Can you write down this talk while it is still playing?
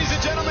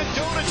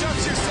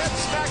said,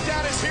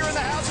 SmackDown is here in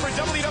the house for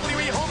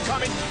WWE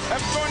Homecoming.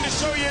 I'm going to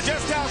show you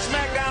just how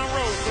SmackDown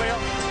rolls, player.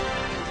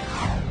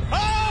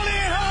 Hold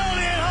it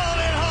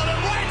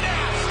right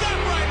now. Stop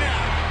right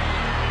now.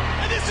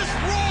 And this is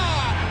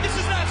Raw. This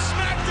is not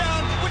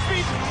SmackDown, which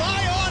means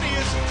my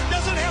audience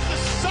doesn't have to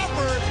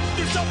suffer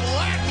through some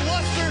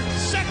lackluster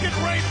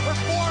second-rate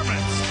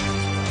performance.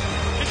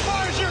 As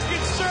far as you're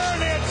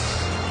concerned, it's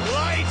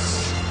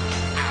lights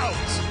out.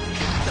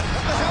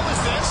 What the hell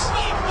is this?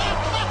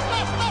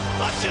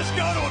 Let's just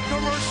go to a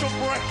commercial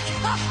break.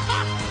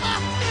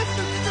 This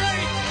is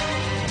great.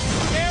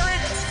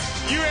 Eric,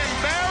 you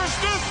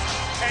embarrassed us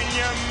and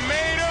you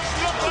made us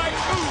look like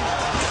fools.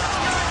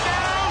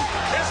 SmackDown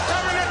is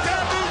coming to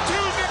Taboo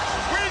Tuesday.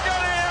 We're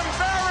going to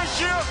embarrass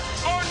you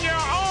on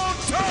your own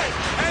turf,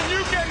 and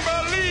you can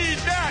believe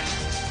that.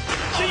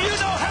 Do you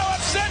know how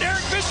upset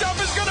Eric Bischoff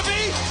is going to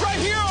be right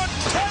here on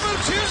Taboo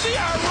Tuesday,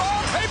 our Raw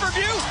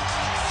pay-per-view?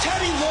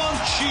 Teddy Long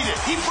cheated.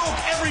 He broke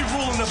every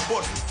rule in the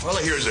book. All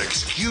I hear is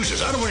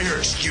excuses. I don't want to hear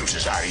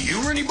excuses out of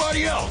you or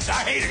anybody else.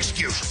 I hate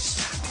excuses.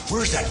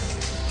 Where's that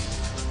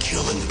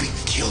be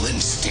kill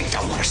instinct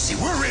I want to see?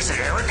 Where is it,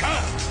 Erica?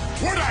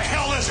 Where the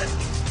hell is it?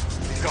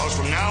 Because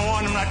from now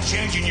on, I'm not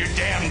changing your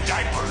damn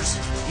diapers.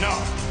 No,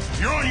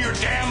 you're on your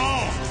damn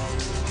own.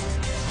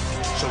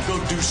 So go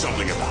do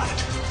something about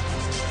it.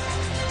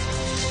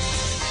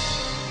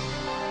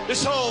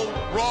 This whole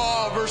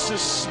Raw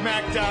versus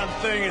SmackDown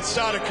thing, it's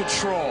out of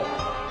control.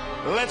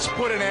 Let's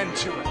put an end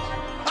to it.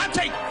 I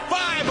take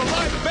 5 of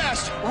my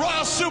best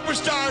Raw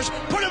superstars,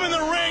 put them in the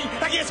ring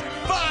against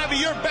 5 of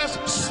your best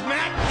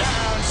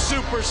SmackDown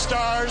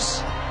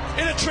superstars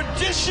in a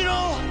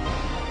traditional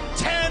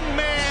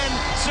 10-man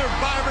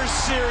Survivor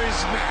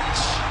Series match.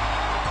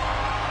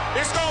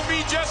 It's gonna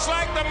be just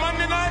like the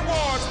Monday Night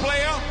Wars,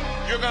 player.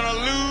 You're gonna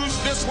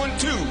lose this one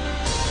too.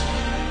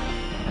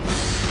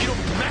 You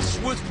don't mess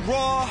with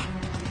Raw,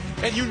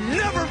 and you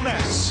never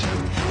mess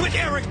with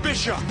Eric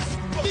Bischoff.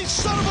 These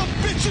son of a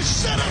bitches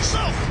set us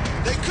up.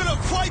 They could have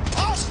quite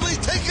possibly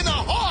taken the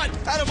heart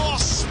out of our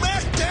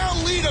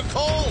SmackDown leader,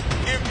 Cole.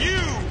 If you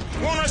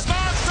want to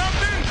start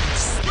something,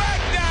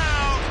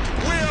 SmackDown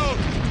will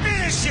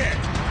finish it.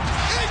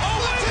 Oh,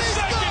 wait a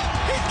second.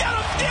 He's got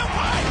a steel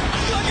pipe.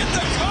 Look at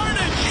the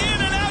carnage in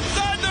and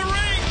outside the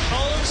ring.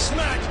 All of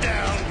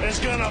SmackDown is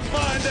going to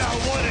find out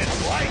what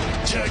it's like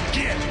to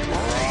get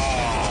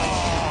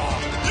raw.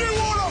 You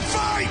want to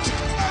fight?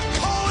 I'm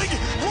calling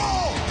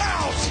Raw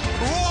out.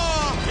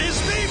 Raw is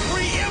the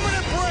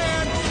preeminent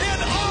brand in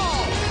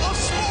all of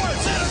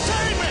sports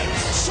entertainment.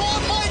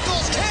 Shawn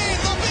Michaels, Kane,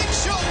 The Big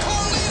Show,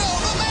 Carlito,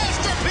 The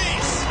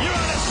Masterpiece. You're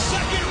on a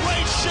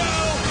second-rate show.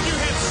 You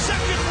have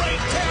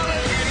second-rate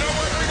talent. You know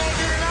what we're going to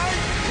do tonight?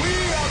 We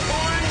are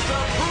going to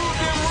prove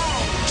them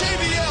wrong.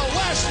 JBL,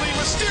 Lashley,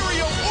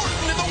 Mysterio,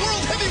 Orton, and the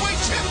World Heavyweight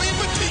Champion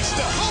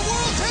Batista. The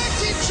World Tag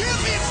Team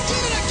Champions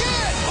did it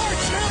again. Our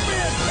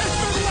champion has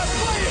been left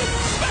playing.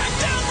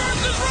 SmackDown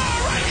versus Raw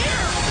right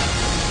here.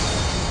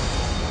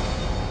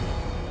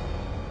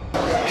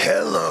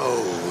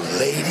 Hello,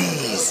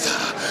 ladies.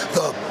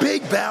 The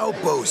Big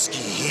Balboski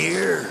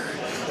here.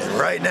 And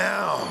right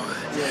now,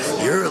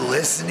 you're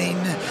listening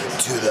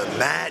to the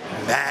Matt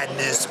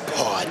Madness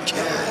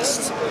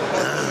Podcast.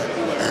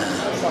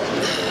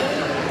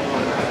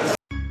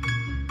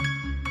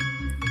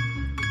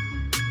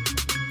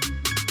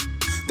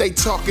 They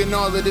talking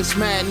all of this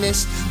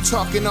madness,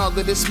 talking all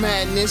of this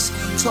madness,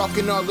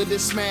 talking all of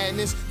this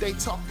madness. They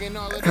talking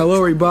all of this. Hello,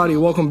 everybody.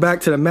 Welcome back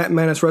to the Matt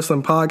Madness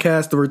Wrestling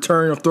Podcast, the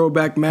return of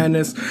Throwback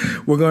Madness.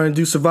 We're going to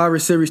do Survivor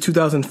Series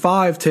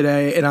 2005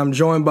 today, and I'm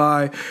joined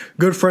by a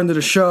good friend of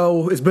the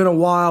show. It's been a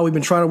while. We've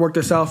been trying to work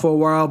this out for a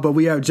while, but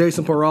we have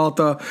Jason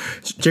Peralta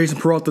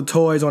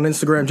Toys on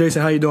Instagram.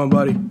 Jason, how you doing,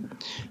 buddy?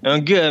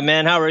 I'm good,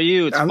 man. How are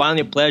you? It's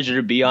finally a pleasure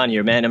to be on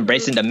here, man.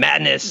 Embracing the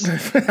madness.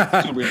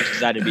 Super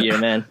excited to be here,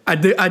 man. I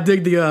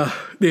dig the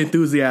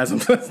enthusiasm.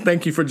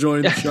 Thank you for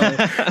joining the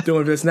show,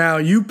 doing this. Now,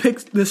 you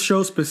picked this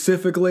show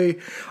specifically.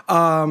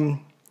 I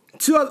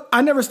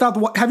never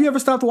stopped. Have you ever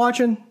stopped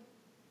watching?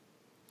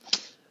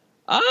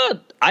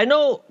 I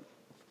know.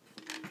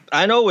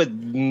 With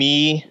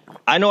me,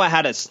 I know I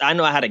had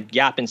a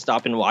gap in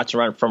stopping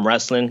watching from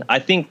wrestling. I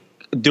think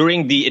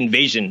during the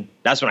invasion,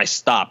 that's when I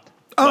stopped.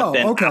 But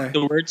then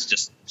afterwards,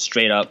 just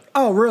straight up.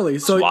 Oh, really?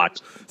 So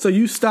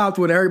you stopped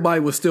when everybody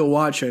was still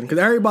watching, because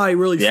everybody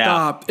really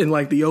stopped in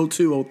like the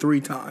 02,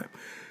 03 time.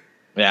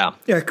 Yeah.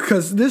 Yeah,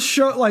 because this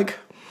show, like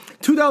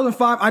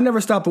 2005, I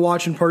never stopped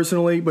watching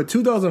personally, but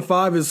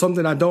 2005 is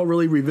something I don't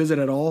really revisit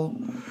at all.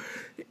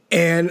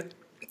 And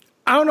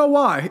I don't know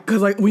why,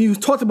 because like when you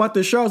talked about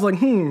this show, I was like,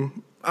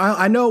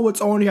 I know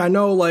what's on here. I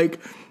know like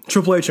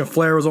Triple H and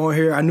Flair was on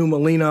here. I knew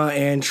Melina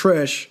and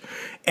Trish.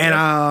 And,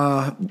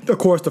 of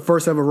course, the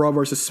first ever Raw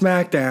versus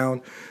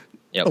SmackDown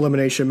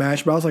elimination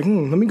match. But I was like,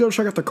 let me go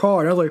check out the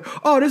card. I was like,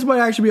 oh, this might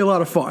actually be a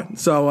lot of fun.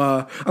 So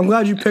I'm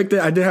glad you picked it.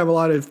 I did have a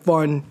lot of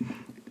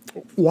fun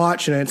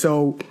watching it.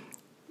 So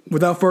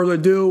without further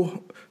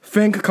ado,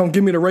 Fink, come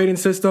give me the rating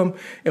system,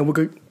 and we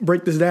could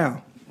break this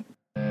down.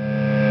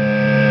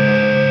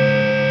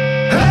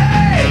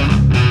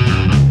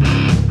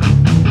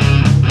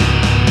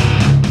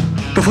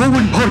 The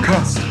following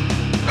podcast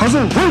has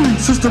a rating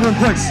system in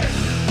place.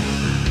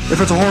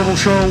 If it's a horrible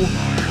show,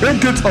 it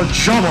gets a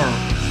jobber.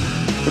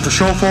 If the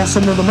show falls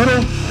somewhere in the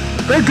middle,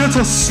 it gets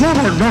a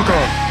slobber knocker.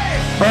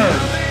 And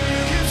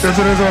if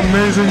it is an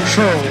amazing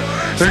show,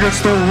 it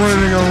gets the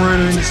rating of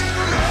ratings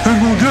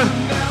and will get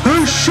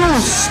a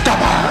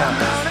showstopper.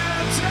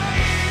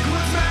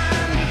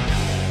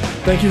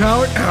 Thank you,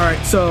 Howard. All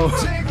right, so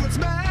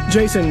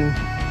Jason,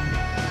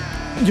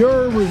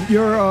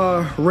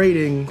 your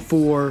rating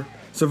for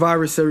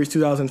Survivor Series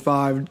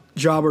 2005,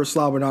 jobber,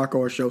 slobber knocker,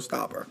 or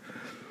showstopper?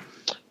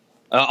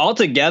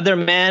 Altogether,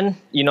 man,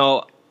 you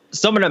know,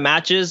 some of the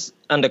matches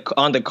on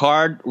the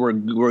card were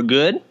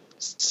good.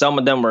 Some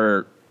of them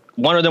were.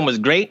 One of them was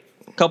great.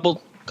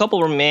 Couple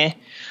were meh.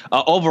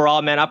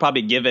 Overall, man, I'll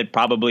probably give it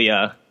probably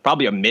a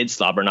mid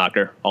slobber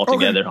knocker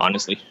altogether. Okay.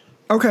 Honestly.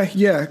 Okay,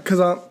 yeah, because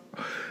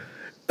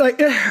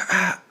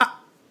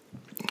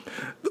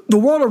the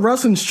world of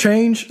wrestling's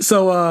changed,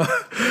 so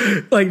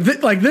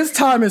this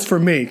time is for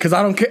me because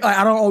I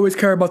don't always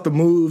care about the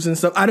moves and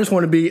stuff. I just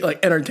want to be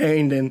like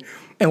entertained and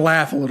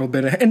laugh a little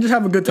bit and just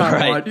have a good time.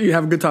 Right. You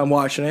have a good time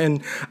watching it,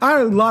 and I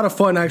had a lot of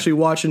fun actually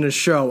watching this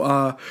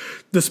show.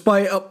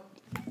 Despite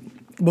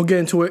we'll get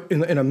into it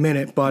in a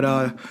minute, but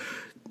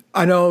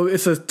I know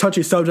it's a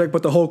touchy subject,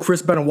 but the whole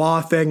Chris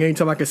Benoit thing.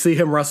 Anytime I can see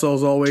him wrestle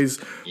is always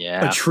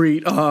a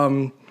treat.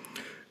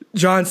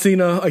 John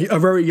Cena, a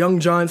very young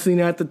John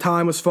Cena at the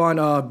time, was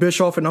fun.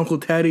 Bischoff and Uncle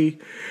Teddy,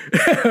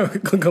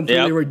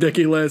 completely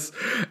ridiculous.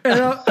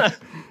 And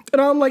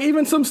I'm like,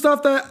 even some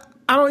stuff that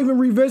I don't even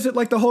revisit,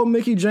 like the whole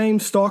Mickie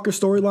James stalker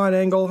storyline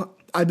angle.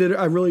 I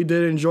really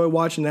did enjoy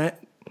watching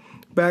that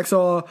back.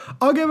 So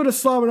I'll give it a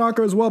slobber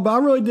knocker as well. But I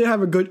really did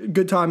have a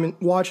good time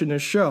watching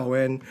this show,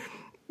 and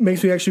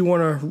makes me actually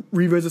want to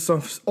revisit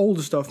some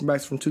older stuff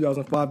from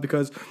 2005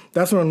 because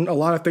that's when a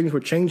lot of things were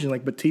changing.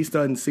 Like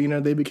Batista and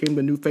Cena, they became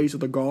the new face of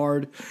the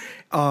guard.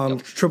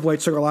 Triple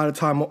H took a lot of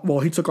time.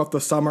 Well, he took off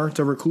the summer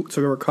to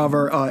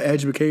recover.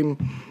 Edge became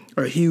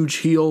a huge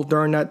heel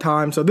during that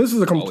time. So this is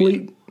a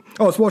complete.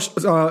 It's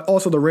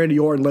also the Randy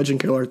Orton Legend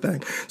Killer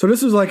thing. So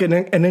this is like an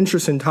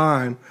interesting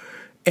time.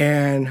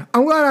 And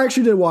I'm glad I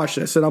actually did watch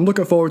this. And I'm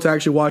looking forward to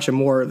actually watching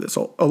more of this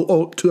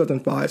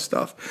 2005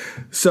 stuff.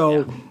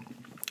 So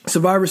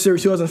Survivor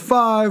Series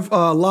 2005,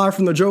 live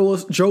from the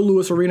Joe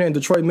Louis Arena in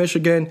Detroit,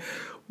 Michigan.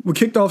 We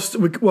kicked off,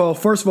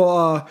 first of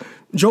all,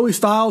 Joey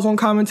Styles on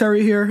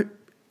commentary here.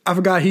 I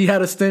forgot he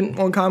had a stint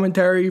on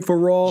commentary for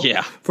Raw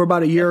for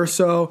about a year or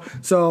so.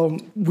 So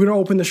we're going to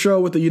open the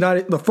show with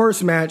the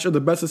first match of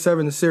the Best of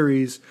 7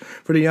 series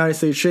for the United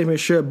States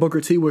Championship. Booker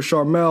T with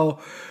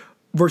Sharmell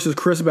versus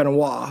Chris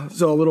Benoit.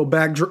 So a little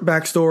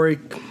backstory.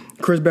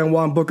 Chris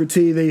Benoit and Booker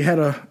T, they had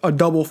a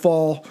double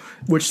fall,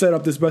 which set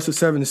up this Best of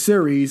 7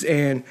 series.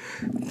 And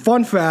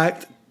fun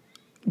fact,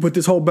 with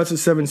this whole Best of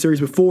 7 series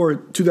before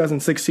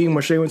 2016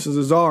 with Sheamus and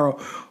Cesaro,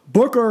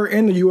 Booker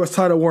and the U.S.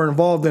 title were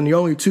involved in the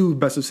only 2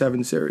 Best of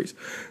 7 series.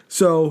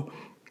 So,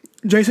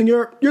 Jason,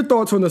 your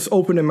thoughts on this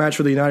opening match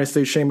for the United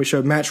States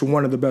Championship, match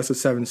 1 of the Best of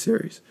 7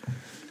 series?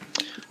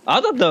 I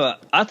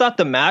thought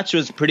the match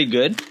was pretty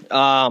good,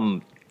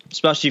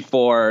 especially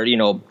for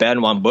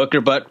Benoit and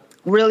Booker, but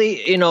really,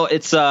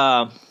 it's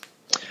I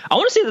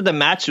want to say that the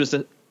match was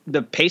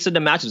the pace of the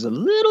match was a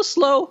little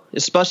slow,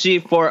 especially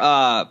for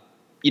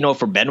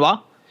for Benoit,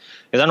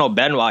 because I know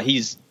Benoit,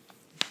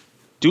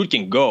 dude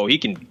can go, he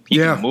can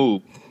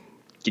move,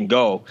 can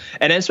go,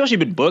 and then especially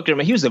with Booker, I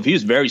mean, he was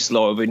very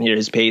slow over here,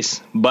 his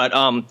pace, but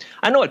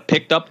I know it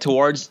picked up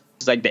towards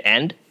like the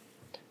end.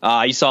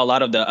 You saw a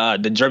lot of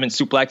the German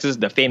suplexes,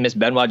 the famous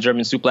Benoit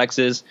German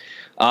suplexes,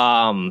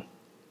 and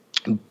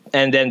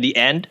then the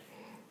end,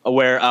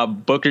 where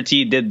Booker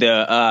T did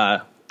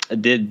the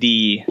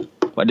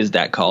what is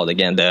that called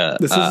again? The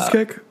scissors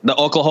kick, the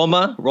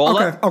Oklahoma roll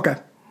up. Okay.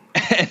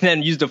 And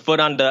then used the foot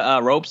on the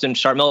ropes and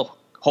Sharmell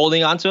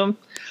holding onto him.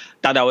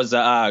 Thought that was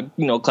a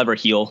clever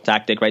heel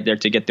tactic right there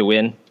to get the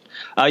win.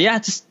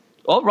 Just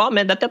overall,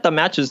 man, the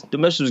match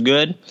was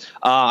good.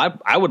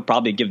 I would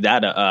probably give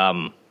that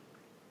I'll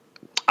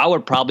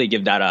probably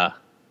give that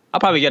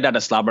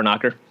a slobber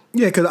knocker.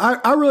 Yeah, because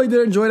I really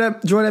did enjoy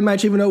that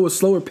match, even though it was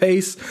slower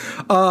pace.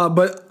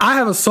 But I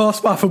have a soft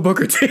spot for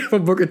Booker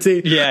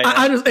T. Yeah.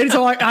 I just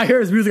anytime I hear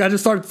his music,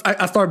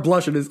 I start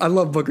blushing. I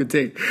love Booker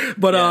T.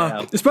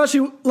 But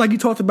especially like you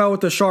talked about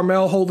with the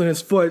Sharmell holding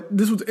his foot.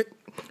 This was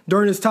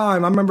during his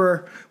time. I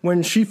remember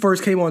when she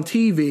first came on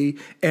TV,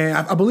 and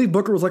I believe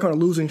Booker was like on a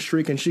losing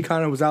streak, and she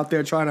kind of was out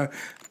there trying to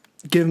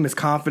give him his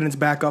confidence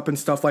back up and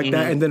stuff like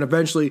that. And then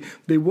eventually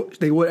they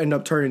would end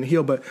up turning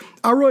heel. But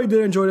I really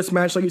did enjoy this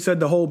match. Like you said,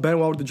 the whole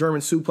Benoit with the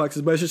German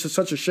suplexes. But it's just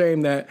such a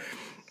shame that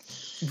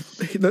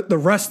the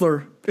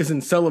wrestler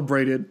isn't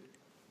celebrated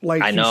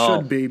like he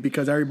should be,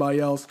 because everybody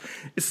else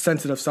is a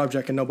sensitive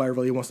subject and nobody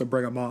really wants to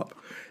bring him up.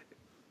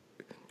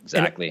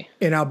 Exactly.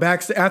 And now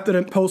after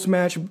the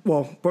post-match,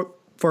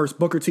 first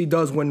Booker T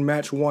does win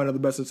match 1 of the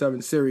Best of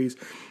 7 series.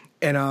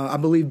 And I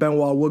believe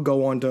Benoit would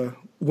go on to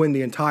win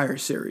the entire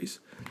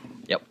series.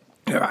 Yep.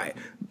 All right.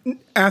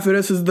 after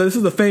this is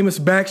the famous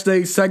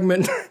backstage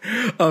segment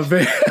of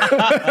it.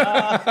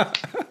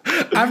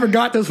 I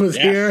forgot this was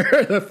here.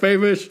 The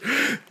famous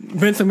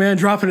Vince McMahon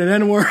dropping an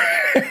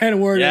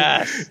N-word.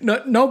 Yes.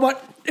 Nobody.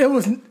 It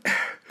was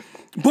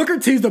Booker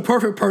T's the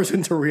perfect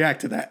person to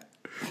react to that.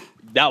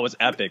 That was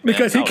epic, man.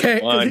 Because he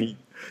came.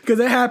 Because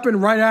it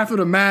happened right after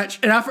the match,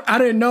 and I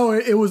didn't know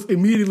it was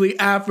immediately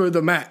after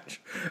the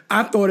match.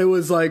 I thought it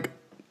was like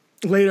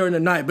later in the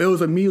night, but it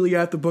was immediately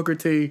after Booker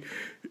T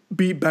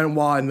beat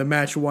Benoit and the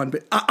match won.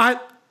 But I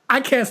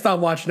can't stop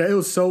watching that. It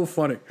was so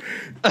funny.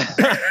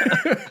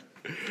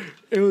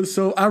 It was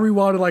so. I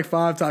rewatched it like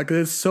 5 times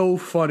because it's so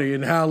funny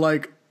and how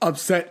like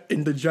upset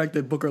and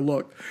dejected Booker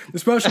looked,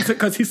 especially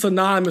because he's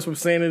synonymous with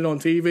saying it on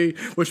TV,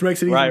 which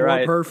makes it even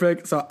more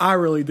perfect. So I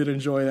really did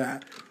enjoy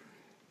that.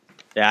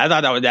 Yeah, I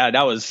thought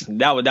that was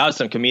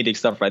some comedic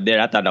stuff right there.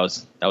 I thought that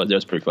was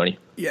pretty funny.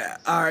 Yeah.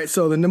 All right.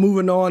 So then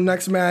moving on,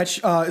 next match,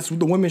 it's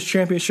the women's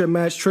championship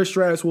match. Trish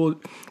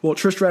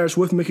Stratus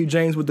with Mickie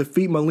James will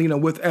defeat Melina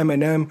with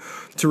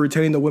MNM to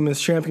retain the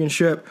women's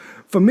championship.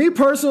 For me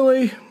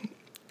personally,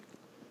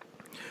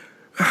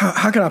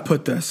 how can I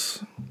put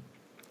this?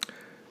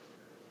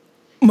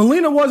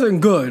 Melina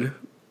wasn't good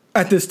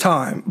at this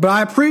time, but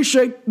I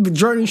appreciate the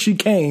journey she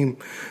came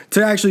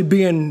to actually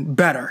being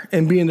better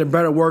and being the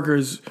better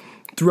workers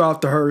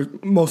throughout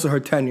most of her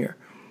tenure.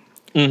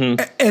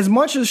 Mm-hmm. As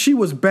much as she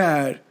was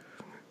bad,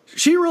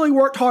 she really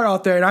worked hard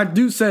out there, and I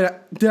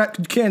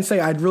can say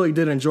I really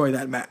did enjoy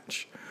that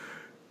match.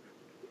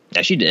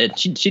 Yeah, she did.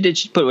 She did.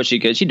 She put what she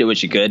could. She did what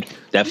she could.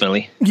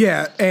 Definitely.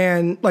 Yeah,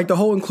 and like the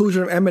whole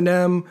inclusion of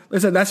Eminem. Like I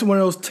said, that's one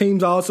of those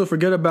teams I also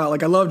forget about.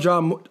 Like I love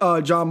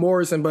John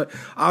Morrison, but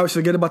I always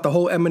forget about the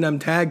whole Eminem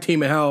tag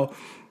team and how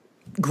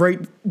great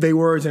they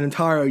were as an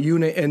entire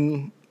unit.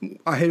 And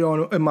I hit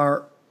on in my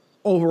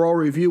overall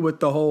review with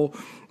the whole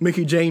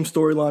Mickie James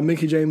storyline.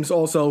 Mickie James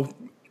also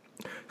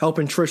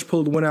helping Trish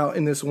pull the win out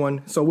in this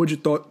one. So what's your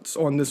thoughts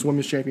on this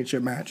women's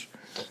championship match?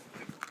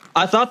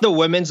 I thought the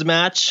women's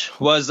match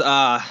was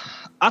I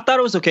thought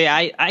it was okay.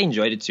 I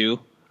enjoyed it too.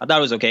 I thought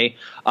it was okay.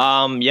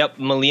 Yep,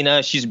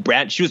 Melina, she was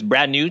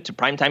brand new to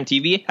primetime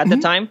TV at the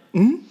time.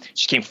 Mm-hmm.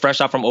 She came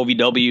fresh out from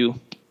OVW.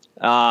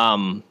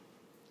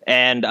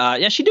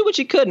 And she did what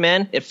she could,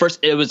 man. It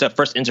was the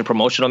first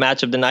interpromotional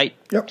match of the night.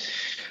 Yep.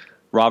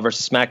 Raw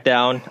versus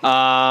SmackDown.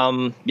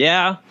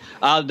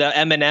 The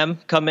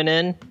Eminem coming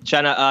in,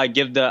 trying to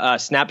give the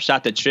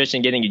snapshot to Trish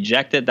and getting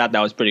ejected. That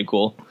was pretty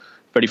cool.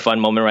 Pretty fun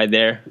moment right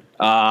there.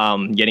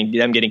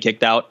 Getting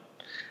kicked out.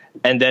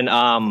 And then,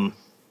 man.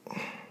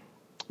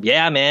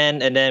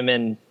 And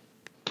then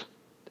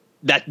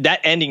that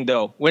ending,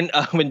 though, when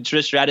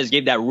Trish Stratus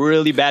gave that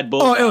really bad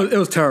bull. Oh, it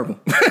was terrible.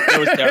 It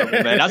was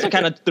terrible, man. That's what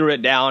kind of threw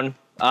it down.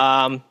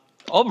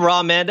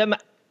 Overall, man,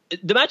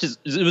 the match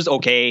was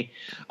okay.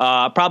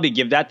 Probably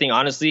give that thing,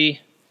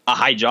 honestly, a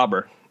high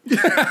jobber.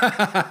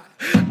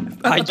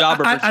 High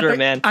jobber for sure,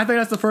 man. I think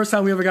that's the first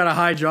time we ever got a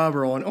high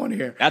jobber on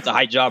here. That's a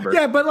high jobber.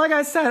 Yeah, but like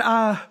I said,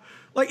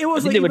 it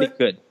was like really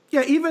good.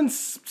 Yeah, even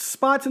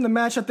spots in the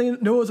match. I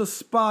think there was a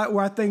spot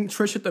where I think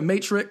Trish hit the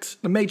Matrix,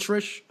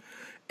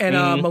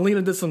 and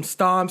Melina did some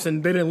stomps,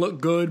 and they didn't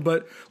look good.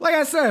 But like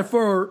I said,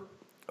 for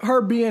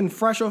her being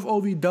fresh off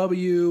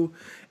OVW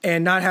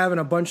and not having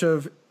a bunch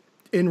of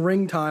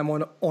in-ring time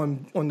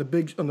on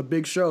the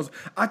big shows,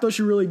 I thought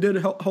she really did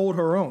hold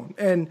her own.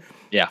 And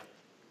yeah,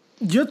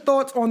 your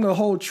thoughts on the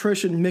whole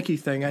Trish and Mickie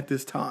thing at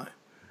this time?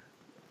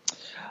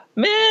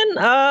 Man,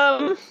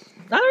 I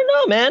don't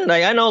know, man.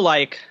 Like I know,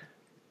 like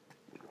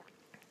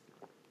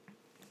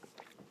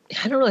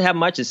I don't really have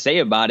much to say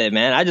about it,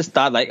 man. I just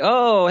thought like,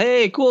 oh,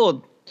 hey,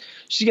 cool.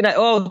 She's there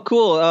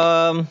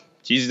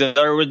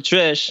with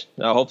Trish.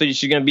 Hopefully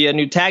she's gonna be a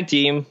new tag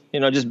team.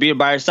 Just be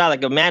by her side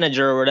like a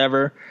manager or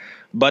whatever.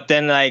 But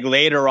then, like,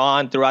 later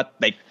on, throughout,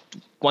 like,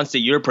 once the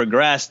year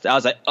progressed, I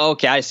was like,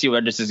 okay, I see where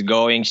this is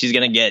going. She's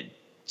going to get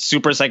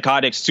super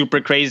psychotic,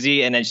 super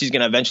crazy, and then she's going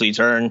to eventually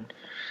turn.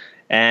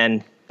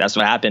 And that's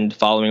what happened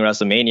following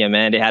WrestleMania,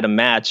 man. They had a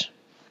match.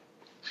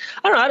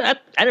 I don't know.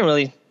 I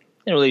didn't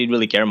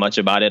really care much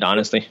about it,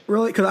 honestly.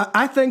 Really? Because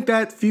I think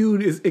that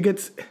feud,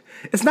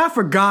 it's not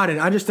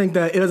forgotten. I just think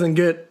that it doesn't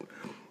get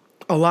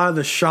a lot of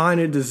the shine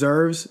it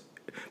deserves.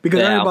 Because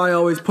everybody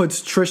always puts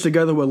Trish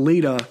together with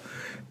Lita.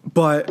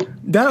 But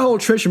that whole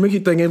Trish and Mickie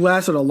thing, it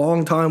lasted a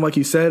long time, like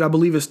you said. I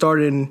believe it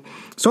started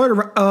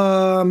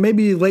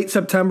maybe late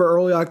September,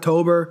 early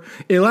October.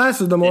 It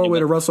lasted them all the way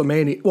to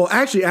WrestleMania. Well,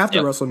 actually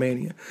after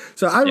WrestleMania.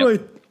 So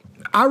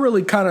I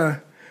really kind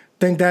of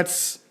think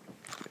that's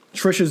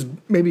Trish's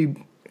maybe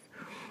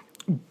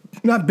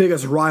not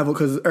biggest rival,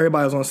 because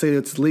everybody was going to say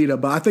it's Lita,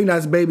 but I think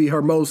that's maybe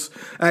her most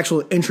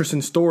actual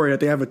interesting story that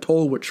they ever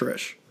told with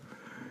Trish.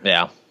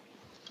 Yeah.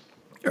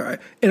 All right.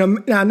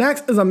 Now,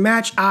 next is a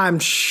match I'm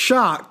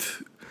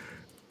shocked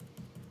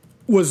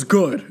was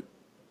good.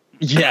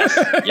 Yes.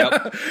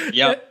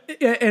 Yep.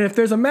 And if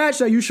there's a match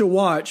that you should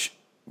watch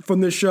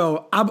from this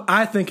show,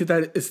 I think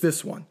that it's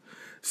this one.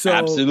 So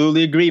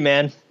absolutely agree,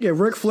 man. Yeah,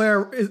 Ric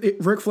Flair is the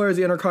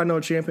Intercontinental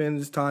Champion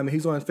this time.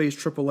 He's going to face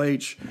Triple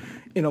H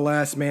in a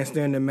last man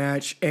standing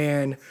match.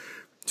 And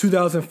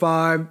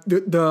 2005.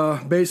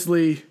 The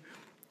basically,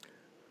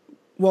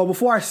 well,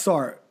 before I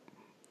start,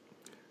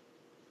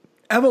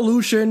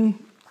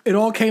 Evolution, it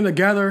all came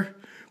together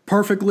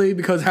perfectly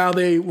because how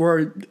they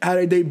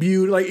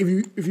debuted. Like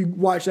if you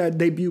watch that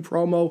debut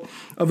promo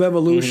of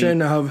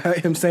Evolution, of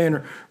him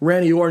saying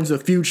Randy Orton's the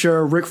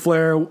future, Ric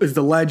Flair is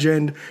the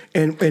legend,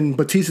 and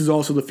Batista's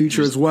also the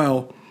future as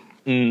well.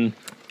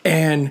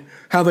 And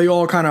how they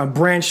all kind of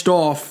branched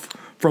off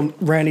from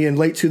Randy in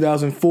late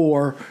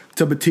 2004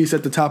 to Batista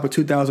at the top of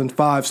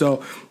 2005.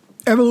 So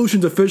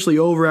Evolution's officially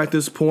over at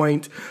this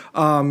point.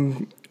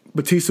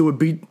 Batista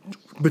would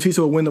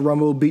win the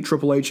Rumble, beat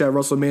Triple H at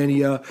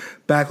WrestleMania,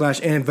 Backlash,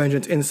 and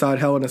Vengeance inside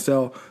Hell in a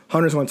Cell.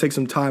 Hunter's going to take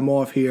some time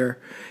off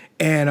here.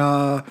 And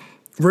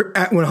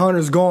when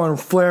Hunter's gone,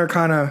 Flair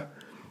kind of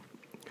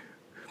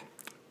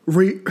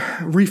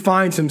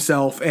refines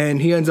himself,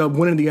 and he ends up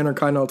winning the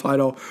Intercontinental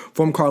title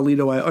from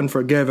Carlito at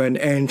Unforgiven.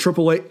 And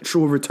Triple H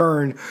will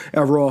return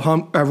at Raw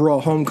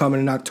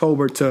Homecoming in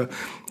October to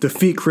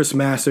defeat Chris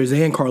Masters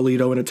and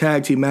Carlito in a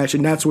tag team match,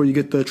 and that's where you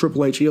get the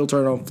Triple H heel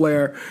turn on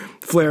Flair.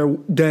 Flair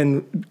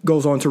then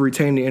goes on to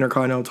retain the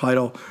Intercontinental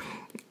title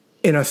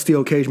in a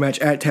steel cage match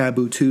at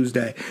Taboo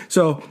Tuesday.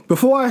 So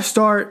before I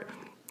start,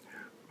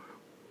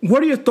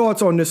 what are your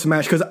thoughts on this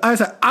match? Because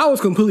I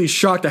was completely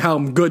shocked at how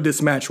good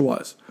this match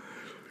was.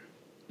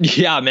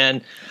 Yeah,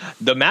 man.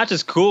 The match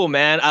is cool,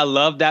 man. I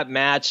love that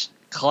match.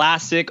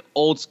 Classic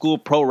old school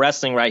pro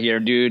wrestling right here,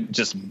 dude.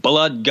 Just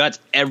blood, guts,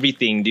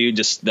 everything, dude.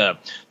 Just the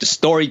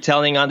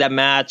storytelling on that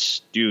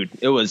match, dude.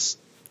 It was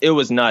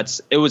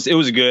nuts. It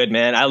was good,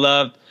 man. I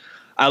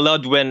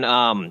loved when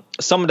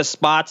some of the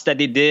spots that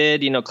they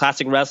did,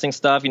 classic wrestling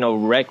stuff,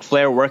 Ric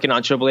Flair working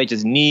on Triple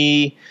H's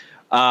knee,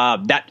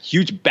 that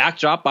huge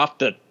backdrop off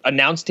the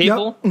announce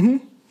table. Yep.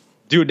 Mm-hmm.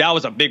 Dude, that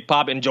was a big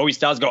pop, and Joey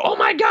Styles go, "Oh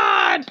my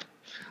God."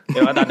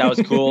 I thought that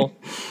was cool.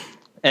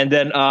 And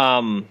then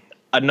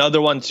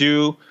another one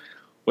too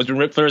was when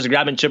Ric Flair was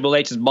grabbing Triple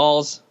H's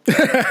balls.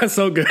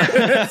 So good.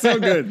 So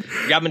good.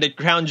 Grabbing the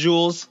crown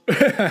jewels.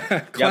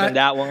 Grabbing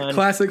that one.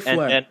 Classic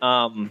Flair.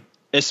 And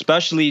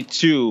especially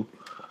too,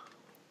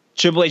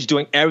 Triple H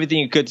doing everything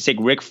he could to take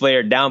Ric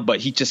Flair down, but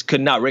he just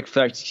could not. Ric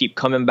Flair keep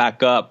coming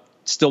back up.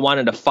 Still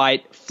wanted to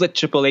fight. Flipped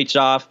Triple H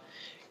off.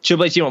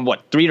 Triple H even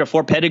 3 or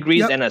 4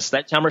 pedigrees and a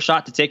sledgehammer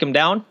shot to take him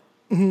down.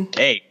 Mm-hmm.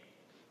 Hey.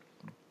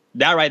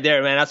 That right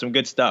there, man, that's some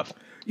good stuff.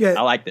 Yeah,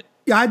 I liked it.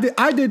 Yeah,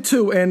 I did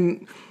too.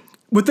 And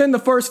within the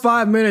first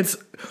 5 minutes,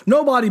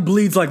 nobody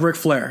bleeds like Ric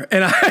Flair.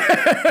 And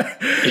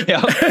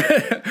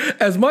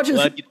as much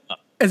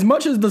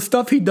as the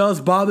stuff he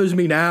does bothers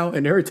me now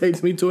and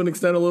irritates me to an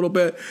extent a little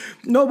bit,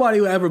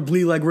 nobody will ever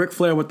bleed like Ric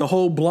Flair with the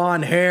whole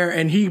blonde hair.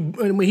 And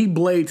when he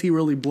blades, he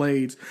really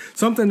blades.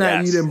 Something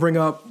that you didn't bring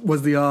up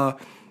was the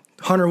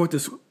Hunter with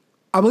this.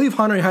 I believe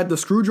Hunter had the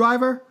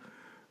screwdriver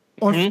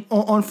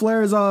on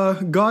Flair's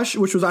gush,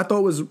 which I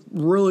thought was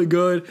really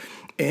good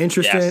and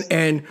interesting. Yes.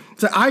 And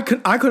so I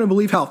couldn't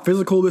believe how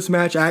physical this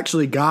match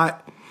actually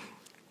got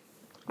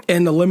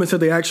and the limits that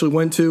they actually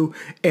went to.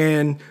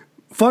 And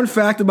fun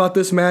fact about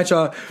this match,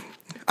 I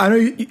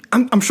know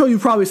I'm sure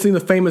you've probably seen the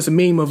famous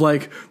meme of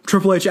like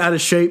Triple H out of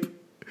shape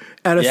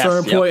at a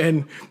certain point,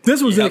 and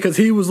this was it because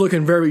he was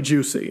looking very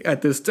juicy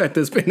at this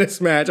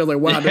match. I was like,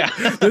 wow,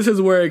 this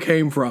is where it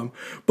came from.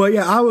 But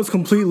yeah, I was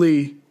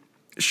completely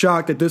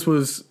shocked that this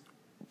was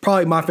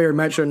probably my favorite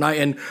match of the night,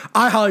 and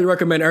I highly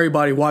recommend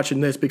everybody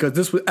watching this because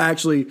this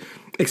actually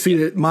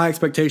exceeded my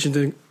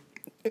expectations,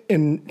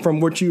 and from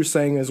what you were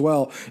saying as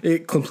well,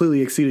 it completely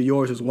exceeded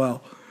yours as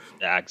well.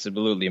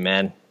 Absolutely,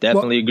 man.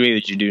 Definitely agree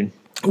with you, dude.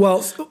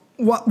 Well,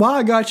 while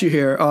I got you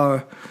here,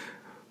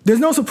 there's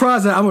no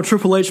surprise that I'm a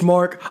Triple H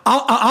mark.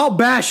 I'll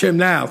bash him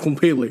now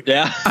completely.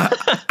 Yeah.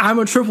 I'm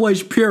a Triple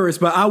H purist,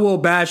 but I will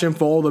bash him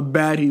for all the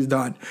bad he's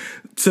done.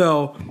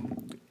 So,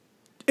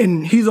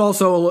 and he's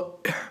also...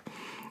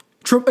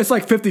 It's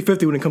like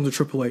 50-50 when it comes to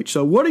Triple H.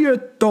 So what are your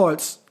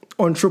thoughts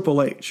on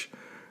Triple H?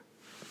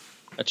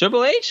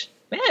 Triple H?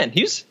 Man,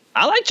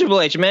 I like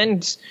Triple H, man.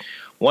 He's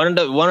one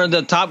of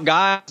the top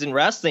guys in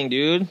wrestling,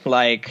 dude.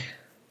 Like,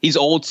 he's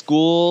old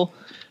school.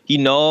 He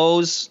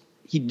knows,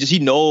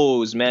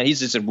 man. He's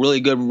just a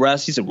really good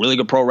wrestler. He's a really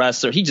good pro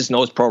wrestler. He just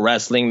knows pro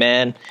wrestling,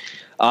 man.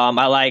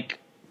 I like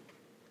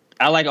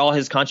all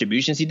his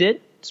contributions he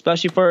did,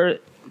 especially for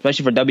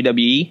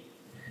WWE.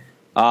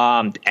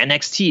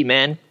 NXT,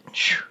 man.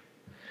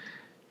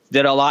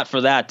 Did a lot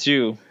for that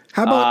too.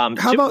 How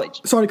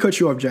about sorry to cut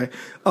you off, Jay.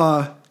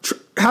 How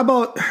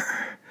about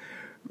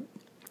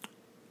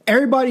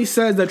everybody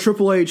says that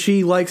Triple H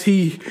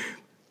he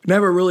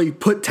never really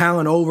put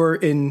talent over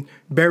in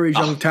Barry's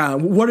young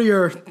talent. What are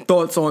your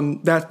thoughts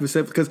on that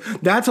specific? Because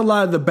that's a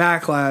lot of the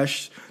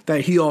backlash that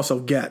he also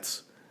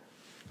gets.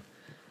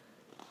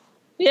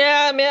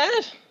 Yeah, man.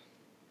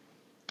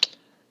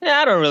 Yeah,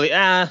 I don't really.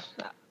 I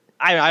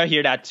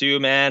hear that too,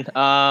 man.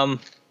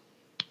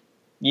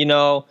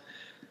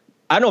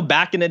 I know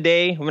back in the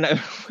day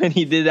when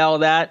he did all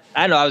that,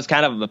 I know I was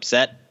kind of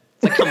upset.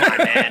 It's like, come on,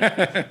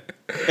 man.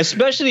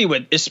 especially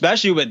with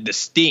the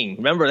Sting.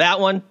 Remember that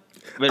one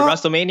with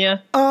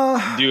WrestleMania?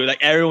 Dude,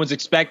 like everyone's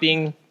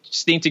expecting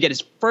Sting to get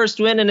his first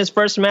win in his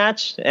first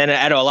match, and I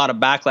had a lot of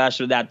backlash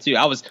for that too.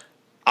 I was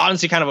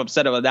honestly kind of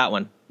upset about that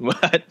one,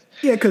 but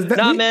yeah, because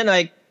man,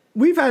 like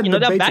we've had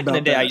that back in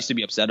the day, that. I used to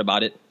be upset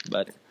about it,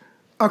 but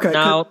okay,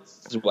 now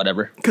it's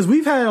whatever. Because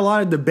we've had a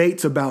lot of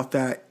debates about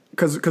that.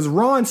 Because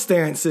Ron's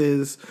stance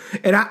is,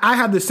 and I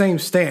have the same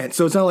stance,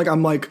 so it's not like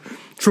I'm like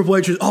Triple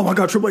H is, oh my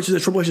god, Triple H is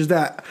this, Triple H is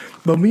that.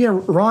 But me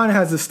and Ron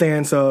has the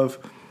stance of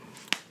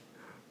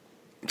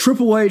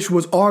Triple H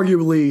was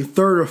arguably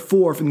third or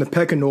fourth in the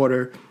pecking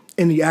order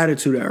in the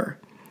Attitude Era.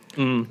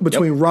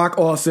 Between Rock,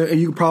 Austin, and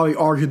you could probably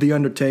argue The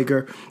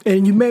Undertaker.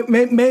 And you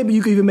maybe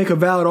you could even make a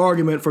valid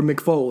argument for Mick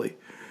Foley.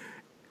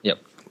 Yep.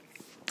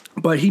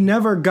 But he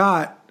never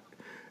got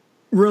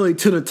really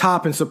to the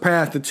top and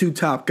surpassed the two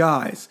top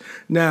guys.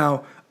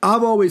 Now,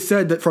 I've always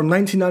said that from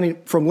late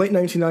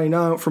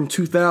 1999, from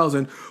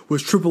 2000,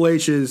 was Triple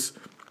H's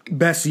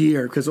best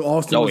year because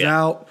Austin was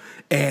out,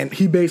 and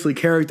he basically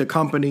carried the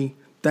company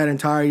that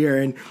entire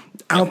year. And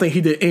I don't think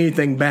he did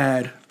anything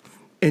bad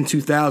in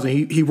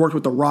 2000. He worked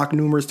with The Rock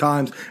numerous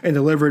times and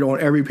delivered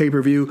on every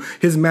pay-per-view.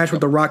 His match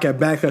with The Rock at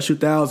Backlash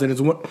 2000 is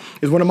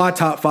one of my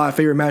top 5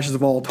 favorite matches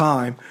of all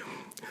time,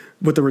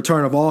 with the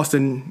return of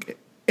Austin.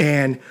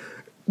 And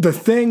the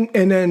thing,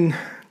 and then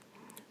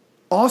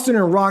Austin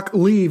and Rock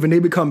leave and they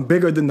become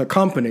bigger than the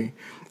company.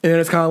 And then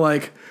it's kind of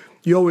like,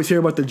 you always hear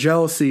about the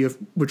jealousy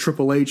with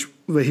Triple H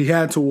that he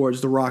had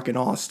towards The Rock and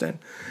Austin.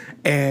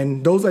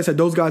 And those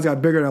guys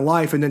got bigger than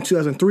life. And then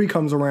 2003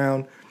 comes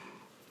around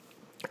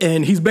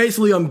and he's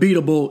basically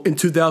unbeatable in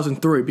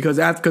 2003 because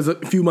a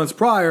few months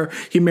prior,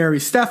 he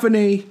married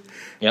Stephanie.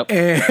 Yep.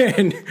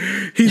 And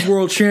he's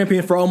world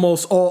champion for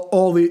almost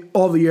all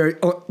the year,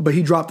 but he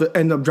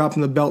ended up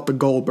dropping the belt to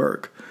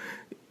Goldberg.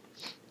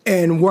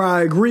 And where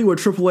I agree with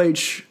Triple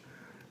H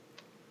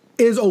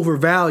is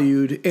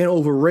overvalued and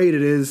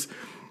overrated is,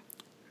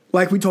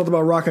 like we talked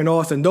about Rock and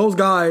Austin, those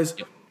guys,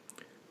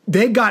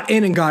 they got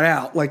in and got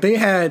out. Like they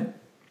had,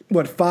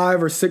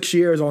 5 or 6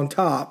 years on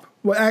top.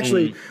 Well,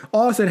 actually,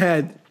 Austin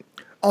had,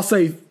 I'll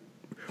say,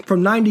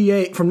 from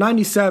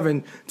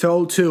 97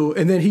 to 02,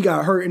 and then he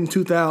got hurt in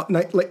 2000,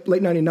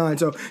 late 99.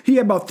 So he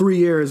had about 3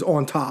 years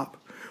on top.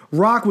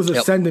 Rock was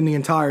ascending the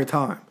entire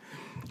time.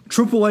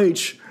 Triple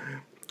H,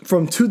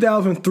 from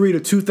 2003 to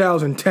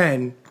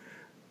 2010,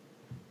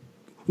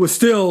 was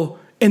still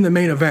in the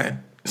main event,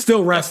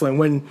 still wrestling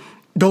when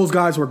those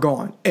guys were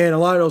gone. And a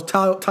lot of those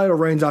title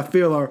reigns, I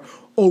feel, are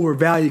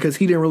overvalued because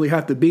he didn't really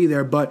have to be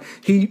there, but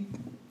he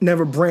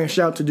never branched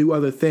out to do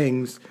other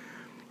things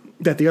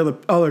that the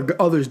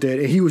others did,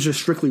 and he was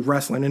just strictly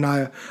wrestling. And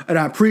I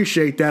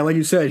appreciate that. Like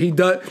you said,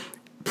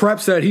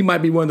 Prep said he might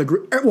be one of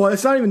the. Well,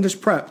 it's not even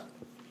just Prep.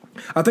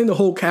 I think the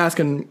whole cast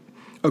can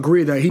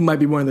agree that he might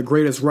be one of the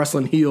greatest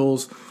wrestling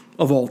heels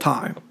of all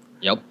time.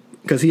 Yep.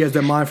 Because he has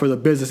that mind for the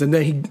business. And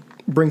then he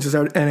brings us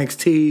out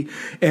NXT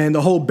and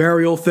the whole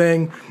burial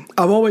thing.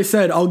 I've always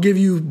said I'll give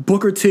you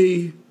Booker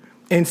T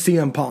and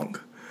CM Punk.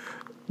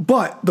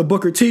 But the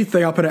Booker T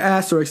thing, I'll put an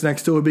asterisk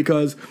next to it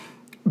because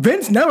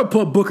Vince never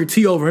put Booker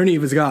T over any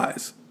of his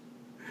guys.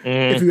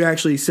 If you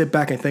actually sit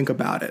back and think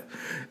about it.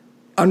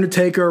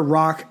 Undertaker,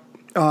 Rock,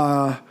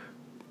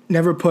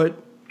 never put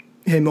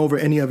him over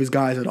any of his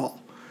guys at all.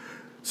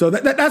 So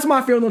that's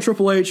my feeling on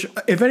Triple H.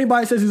 If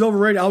anybody says he's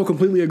overrated, I will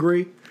completely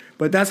agree.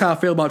 But that's how I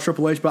feel about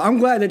Triple H. But I'm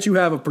glad that you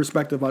have a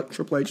perspective about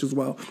Triple H as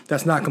well.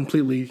 That's not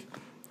completely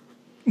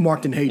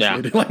marked in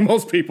hatred like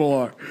most people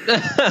are.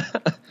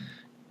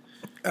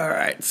 All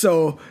right.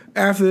 So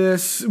after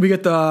this, we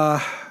get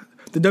the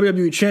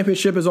WWE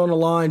Championship is on the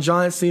line.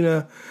 John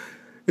Cena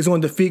is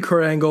going to defeat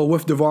Kurt Angle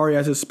with Daivari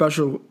as his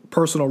special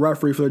personal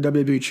referee for the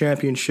WWE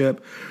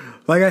Championship.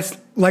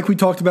 Like we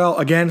talked about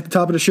again at the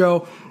top of the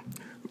show,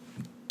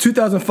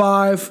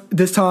 2005,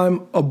 this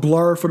time a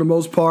blur for the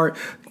most part.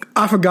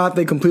 I forgot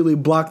they completely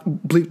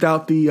bleeped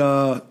out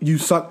the "you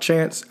suck"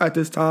 chants at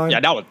this time. Yeah,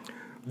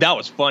 that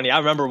was funny. I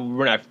remember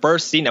when I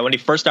first seen that, when he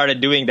first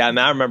started doing that,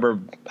 man. I remember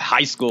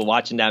high school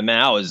watching that,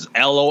 man. I was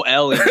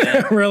LOL,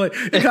 man. Really?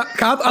 I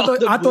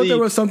thought there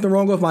was something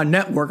wrong with my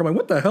network. I'm like,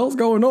 what the hell's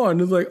going on?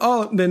 It's like,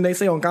 oh, then they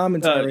say on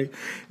commentary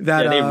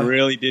that they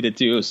really did it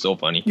too. It was so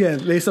funny. Yeah,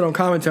 they said on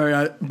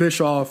commentary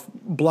Bischoff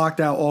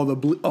blocked out all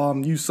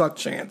the "you suck"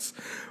 chants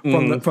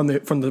from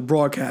the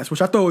broadcast,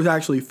 which I thought was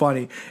actually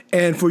funny.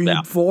 And for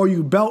all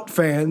you belt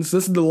fans,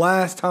 this is the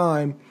last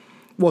time.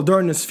 Well,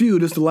 during this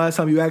feud, this is the last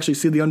time you actually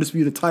see the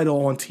Undisputed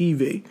title on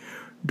TV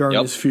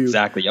during this feud.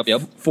 Exactly. Yep.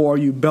 For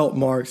you belt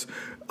marks.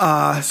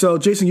 So,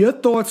 Jason, your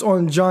thoughts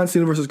on John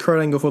Cena versus Kurt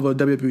Angle for the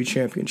WWE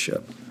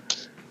Championship?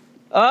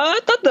 I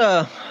thought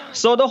the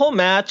whole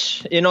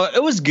match, it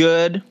was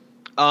good. It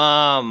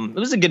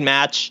was a good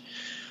match.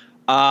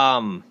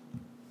 I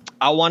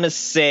want to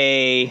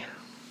say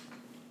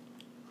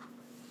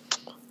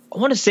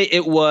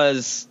it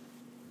was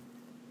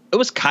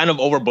kind of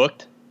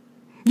overbooked.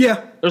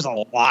 Yeah. There's a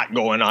lot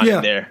going on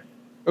in there.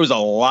 There was a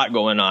lot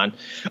going on.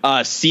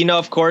 Cena,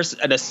 of course,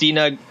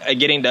 Cena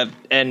getting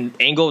and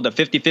Angle, the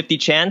 50-50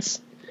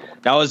 chance.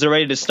 That was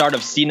already the start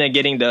of Cena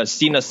getting the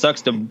Cena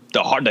sucks,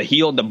 the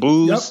heel, the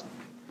boos.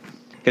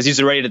 Because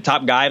he's already the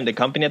top guy in the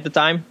company at the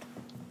time.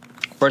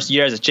 first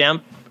year as a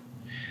champ.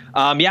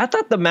 I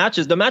thought the match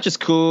is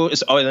cool.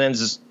 It's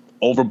just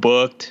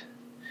overbooked.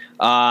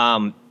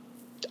 I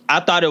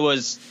thought it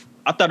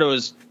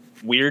was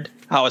weird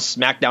how a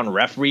SmackDown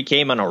referee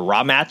came on a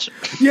Raw match.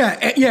 Yeah,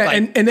 like,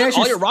 and they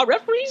actually all your Raw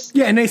referees.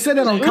 Yeah, and they said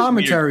that on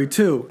commentary weird.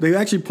 too. They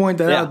actually point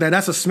that out that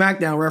that's a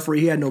SmackDown referee.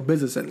 He had no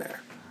business in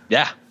there.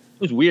 Yeah,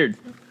 it was weird.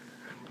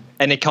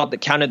 And they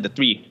counted the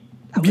 3.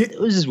 It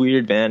was just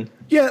weird, man.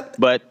 Yeah,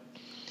 but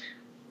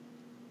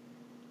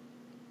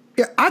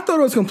yeah, I thought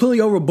it was completely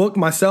overbooked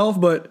myself,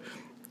 but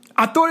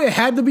I thought it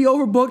had to be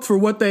overbooked for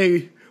what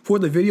the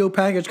video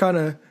package kind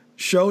of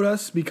showed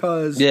us,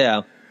 because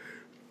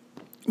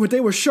what they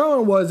were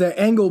showing was that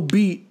Angle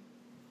beat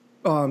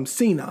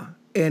Cena,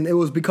 and it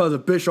was because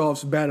of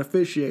Bischoff's bad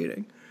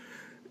officiating.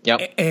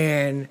 Yep.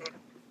 And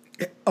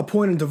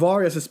appointing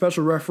Daivari as a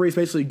special referee is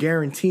basically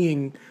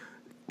guaranteeing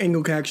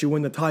Angle can actually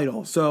win the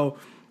title. So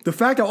the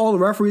fact that all the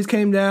referees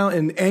came down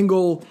and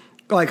Angle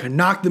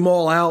knocked them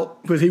all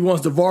out because he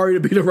wants Daivari to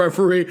be the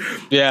referee.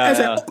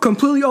 That's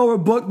completely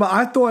overbooked, but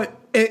I thought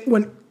it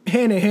went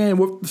hand in hand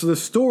with the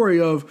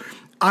story of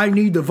I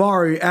need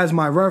Daivari as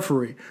my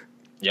referee.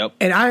 Yep.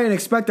 And I didn't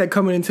expect that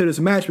coming into this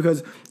match,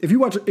 because if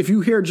you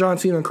hear John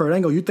Cena and Kurt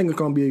Angle, you think it's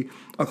going to be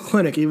a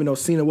clinic, even though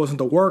Cena wasn't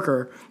the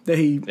worker that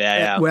he would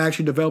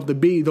actually develop to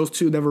be. Those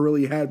two never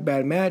really had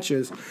bad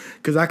matches,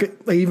 because I could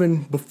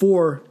even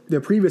before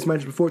their previous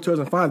match before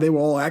 2005, they were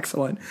all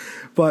excellent.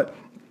 But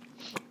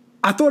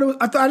I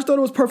just thought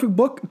it was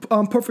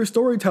perfect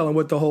storytelling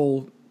with the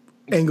whole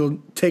Angle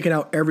taking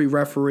out every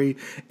referee.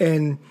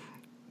 And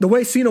the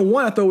way Cena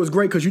won, I thought was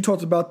great, because you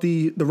talked about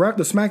the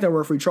SmackDown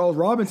referee, Charles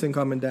Robinson,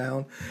 coming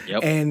down.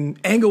 Yep. And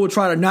Angle would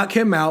try to knock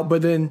him out,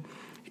 but then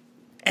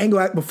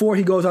Angle, before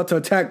he goes out to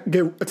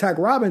attack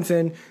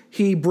Robinson,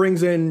 he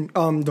brings in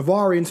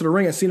Daivari into the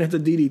ring, and Cena hits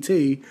the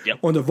DDT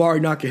on Daivari,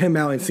 knocking him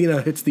out, and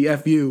Cena hits the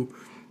FU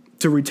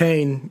to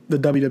retain the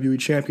WWE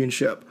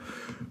Championship.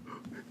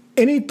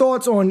 Any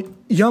thoughts on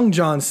young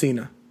John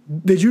Cena?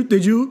 Did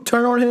you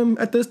turn on him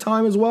at this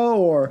time as well,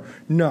 or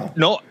no?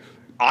 No.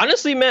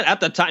 Honestly, man, at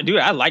the time, dude,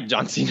 I liked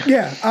John Cena.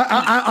 Yeah,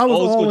 I was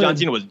old school John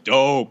Cena was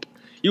dope.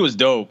 He was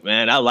dope,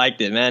 man. I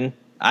liked it, man.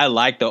 I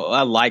liked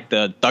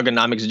the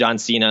Thugonomics John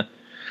Cena.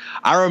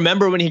 I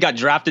remember when he got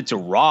drafted to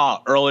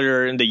Raw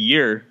earlier in the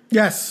year.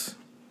 Yes,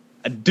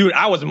 dude,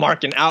 I was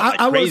marking out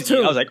like crazy. Was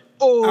too. I was like,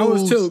 oh, I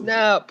was too.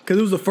 Snap, because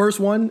it was the first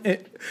one,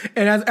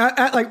 and as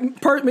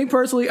me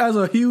personally, as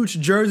a huge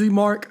Jersey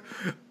mark,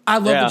 I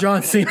love the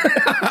John Cena.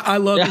 I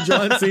love the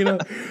John Cena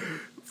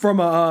from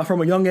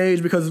a young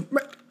age, because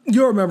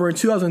you'll remember in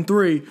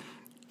 2003,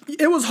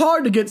 it was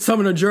hard to get some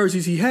of the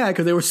jerseys he had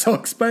because they were so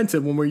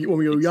expensive when we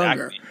were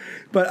younger.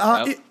 But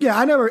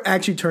I never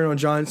actually turned on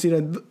John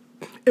Cena.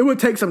 It would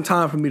take some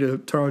time for me to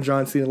turn on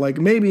John Cena,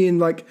 maybe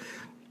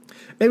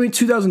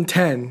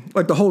 2010,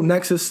 the whole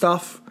Nexus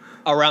stuff.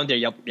 Around there,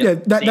 yep. Yeah,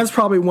 that's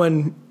probably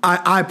when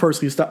I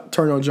personally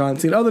turned on John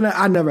Cena. Other than that,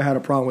 I never had a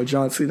problem with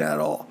John Cena at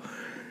all.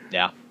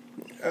 Yeah.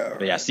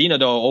 But Cena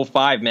though,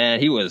 05, man,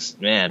 he was,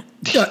 man.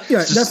 Yeah,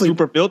 definitely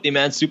super filthy,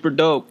 man, super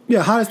dope.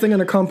 Yeah, hottest thing in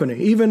the company.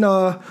 Even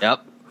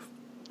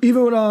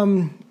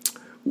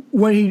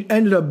when he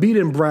ended up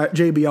beating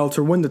JBL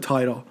to win the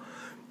title,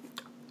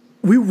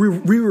 we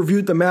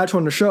reviewed the match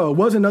on the show. It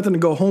wasn't nothing to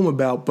go home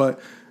about, but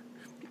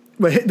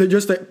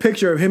just that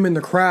picture of him in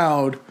the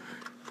crowd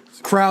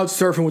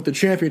surfing with the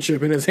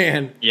championship in his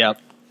hand. Yep.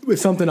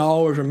 It's something I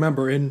always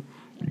remember. And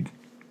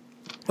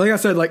like I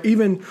said,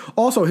 even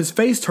also his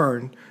face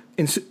turn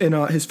in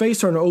his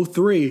face turn in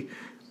 03.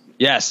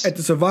 Yes. At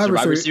the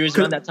Survivor Series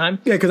around that time.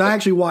 Yeah, because I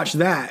actually watched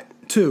that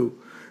too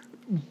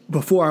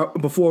before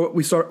we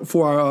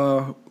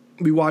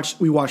watched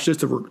this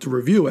to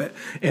review it,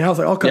 and I was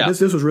like, okay,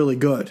 this was really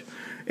good.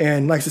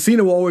 And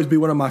Cena will always be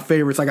one of my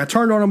favorites. I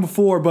turned on him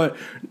before, but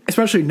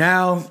especially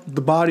now,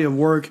 the body of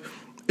work,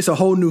 it's a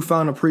whole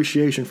newfound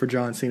appreciation for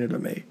John Cena to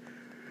me.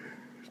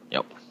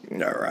 Yep. All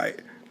right.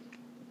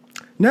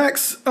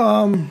 Next,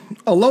 a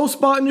low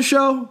spot in the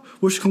show,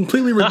 which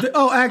completely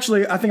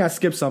actually, I think I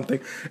skipped something.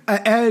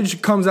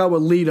 Edge comes out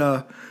with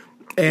Lita,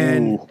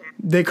 and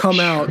they come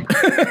out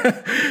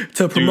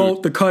to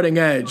promote the Cutting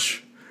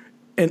Edge.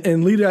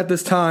 And Lita at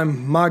this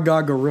time, my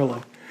God,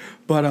 gorilla.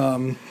 But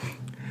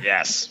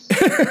yes.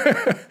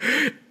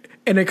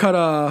 And they cut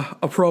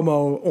a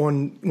promo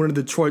on one of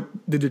the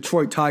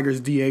Detroit Tigers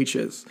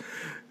DHs.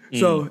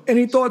 So,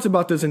 any thoughts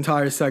about this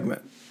entire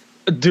segment?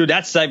 Dude,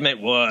 that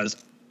segment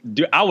was,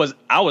 dude, I was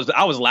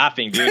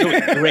laughing, dude.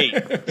 It was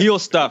great. Heel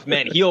stuff,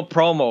 man. Heel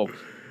promo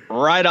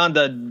right on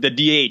the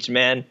DH,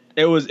 man.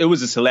 It was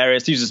just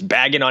hilarious. He was just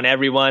bagging on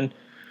everyone.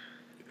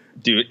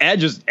 Dude,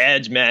 Edge was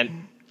Edge,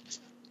 man.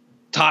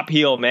 Top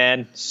heel,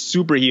 man.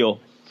 Super heel.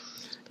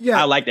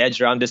 Yeah. I liked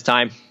Edge around this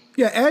time.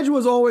 Yeah, Edge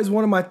was always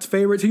one of my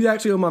favorites. He's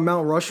actually on my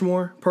Mount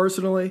Rushmore,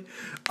 personally.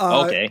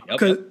 Okay.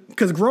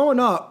 Because growing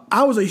up,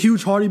 I was a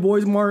huge Hardy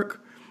Boys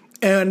mark.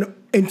 And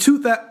in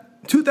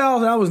 2000,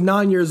 I was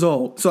 9 years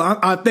old. So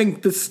I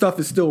think this stuff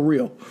is still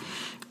real.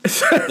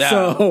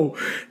 So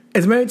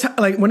as many times,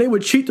 like when they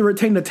would cheat to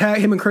retain the tag,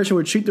 him and Christian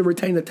would cheat to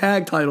retain the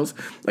tag titles.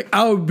 Like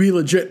I would be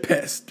legit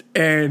pissed,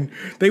 and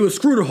they would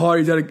screw the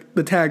Hardys at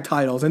the tag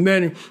titles. And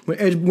then when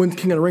Edge wins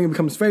King of the Ring and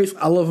becomes face,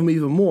 I love him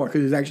even more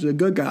because he's actually a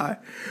good guy.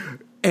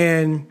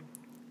 And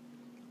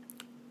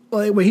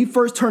like when he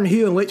first turned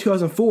heel in late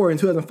 2004 and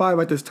 2005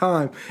 at this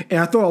time, and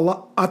I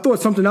thought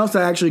something else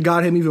that actually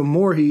got him even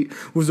more heat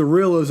was the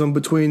realism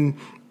between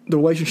the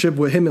relationship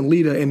with him and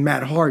Lita and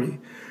Matt Hardy.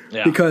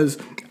 Yeah. Because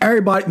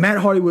everybody, Matt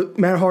Hardy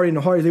and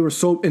the Hardys,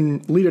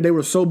 and Lita, they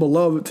were so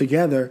beloved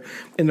together,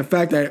 and the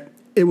fact that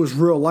it was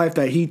real life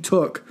that he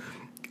took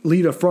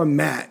Lita from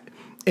Matt,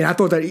 and I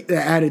thought that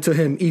added to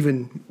him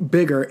even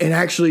bigger. And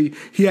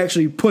he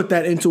actually put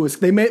that into his.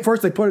 They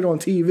put it on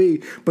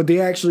TV, but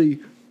they actually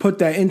put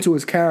that into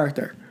his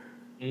character.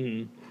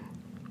 Mm-hmm.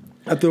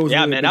 I thought it was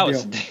really that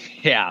was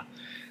yeah.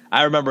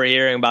 I remember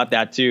hearing about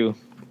that too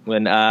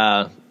when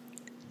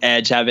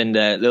Edge having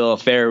the little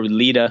affair with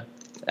Lita.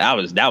 That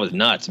was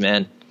nuts,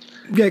 man.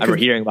 Yeah, I remember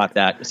hearing about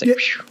that. It's like,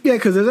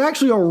 because there's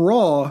actually a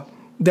Raw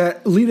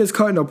that Lita's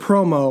cutting a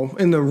promo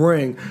in the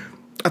ring.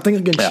 I think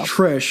against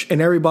Trish, and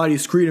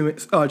everybody's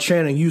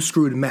chanting, "You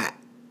screwed Matt,"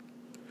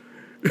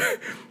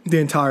 the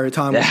entire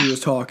time when she was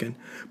talking.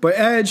 But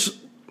Edge,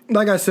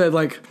 like I said,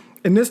 like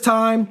in this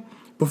time,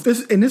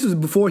 this is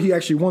before he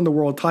actually won the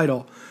world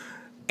title.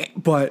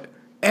 But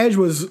Edge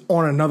was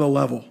on another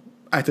level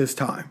at this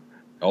time.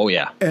 Oh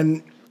yeah,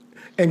 and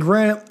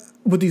granted,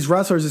 with these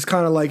wrestlers, it's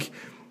kind of like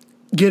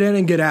get in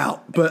and get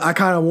out. But I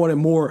kind of wanted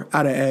more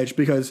out of Edge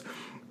because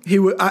he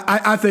would.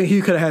 I think he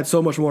could have had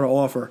so much more to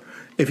offer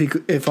if he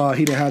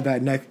didn't have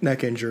that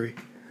neck injury.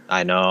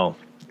 I know.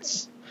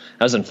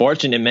 That was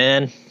unfortunate,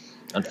 man.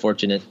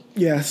 Unfortunate.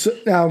 Yeah. So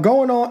now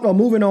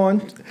moving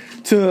on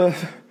to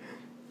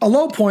a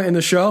low point in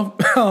the show.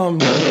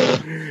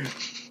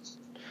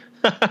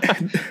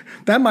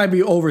 That might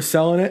be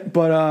overselling it,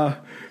 but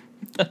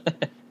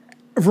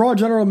Raw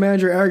General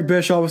Manager Eric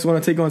Bischoff was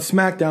going to take on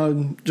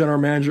SmackDown General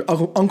Manager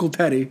Uncle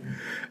Teddy.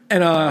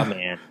 And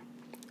man.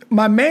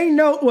 My main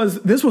note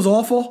was this was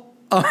awful.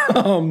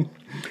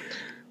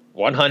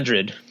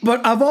 100.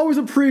 But I've always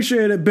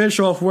appreciated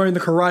Bischoff wearing the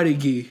karate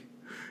gi.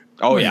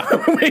 Oh, yeah.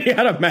 When he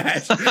had a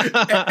match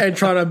and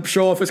trying to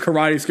show off his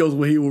karate skills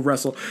when he would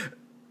wrestle.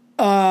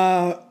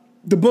 The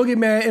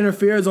Boogeyman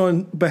interferes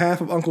on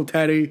behalf of Uncle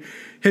Teddy,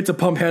 hits a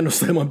pump handle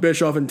slam on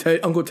Bischoff, and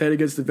Uncle Teddy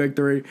gets the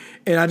victory.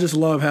 And I just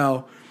love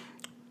how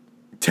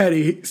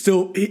Teddy,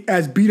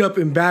 as beat up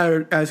and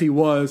battered as he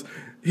was,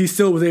 he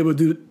still was able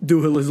to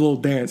do his little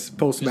dance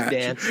post-match.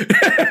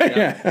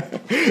 Yeah.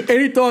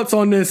 Any thoughts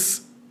on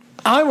this?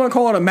 I don't want to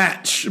call it a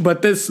match,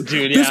 but this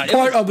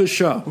part of the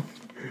show.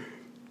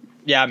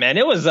 Yeah, man,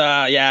 it was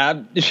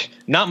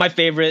not my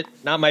favorite.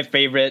 Not my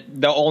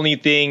favorite. The only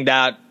thing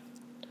that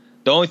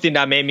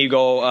made me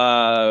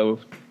go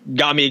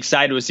got me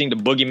excited was seeing the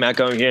Boogeyman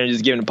coming here and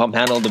just giving a pump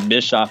handle to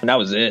Bischoff, and that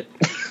was it.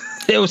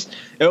 It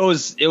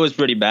was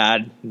pretty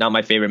bad. Not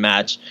my favorite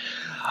match.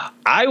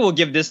 I will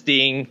give this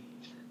thing.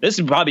 This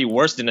is probably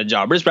worse than a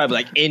jobber. It's probably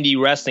like indie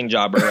wrestling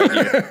jobber right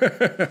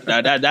here.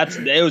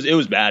 It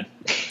was bad.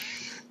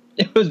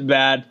 It was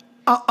bad.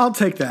 I'll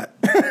take that.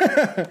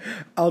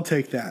 I'll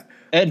take that.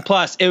 And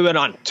plus, it went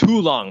on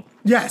too long.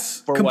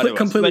 Yes,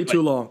 completely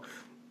too long.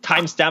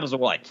 Timestamps were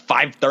like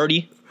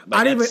 5:30.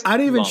 I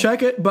didn't even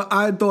check it, but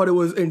I thought it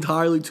was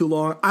entirely too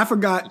long. I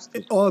forgot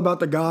all about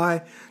the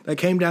guy that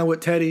came down with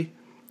Teddy.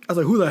 I was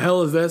like, "Who the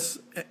hell is this?"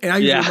 And I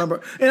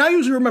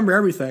usually remember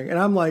everything. And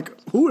I'm like,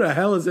 "Who the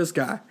hell is this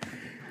guy?"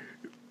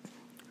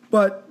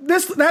 But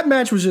that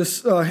match was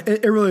just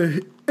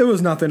it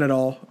was nothing at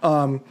all.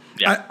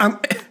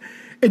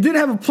 It did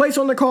have a place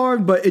on the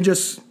card, but it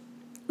just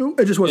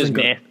wasn't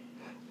good.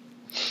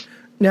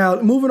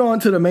 Now moving on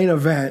to the main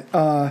event.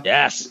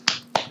 Yes.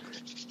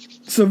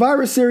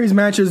 Survivor Series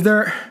matches,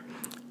 they're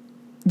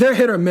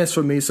hit or miss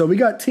for me. So we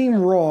got Team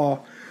Raw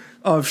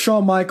of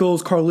Shawn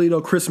Michaels,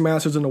 Carlito, Chris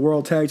Masters, and the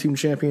World Tag Team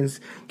Champions,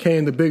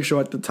 Kane the Big Show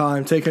at the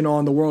time, taking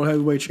on the World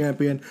Heavyweight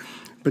Champion,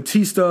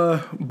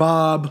 Batista,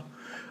 Bob,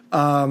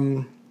 JBL,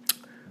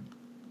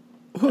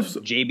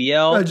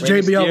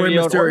 Rey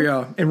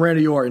Mysterio, and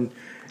Randy Orton.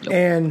 Yep.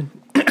 And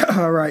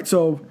all right,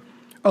 so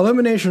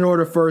elimination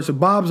order first. So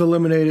Bob's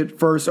eliminated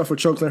first off a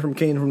chokeslam from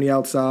Kane from the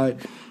outside.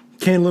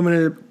 Kane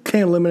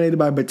eliminated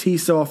by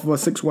Batista off of a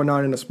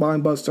 619 and a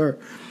spine buster.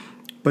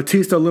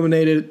 Batista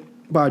eliminated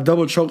by a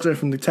double chokeslam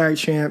from the tag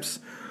champs.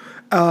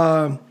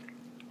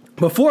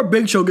 Before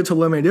Big Show gets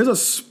eliminated, there's a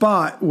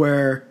spot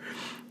where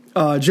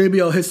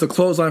JBL hits the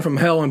clothesline from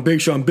hell on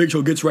Big Show, and Big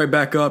Show gets right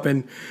back up,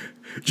 and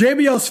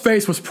JBL's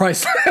face was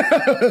priceless.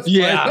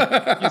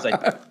 Yeah,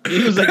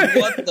 he was like,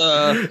 what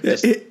the?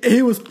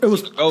 It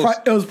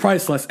was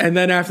priceless. And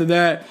then after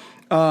that,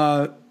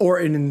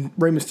 Orton and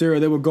Rey Mysterio,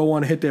 they would go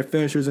on and hit their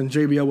finishers, and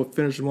JBL would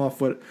finish them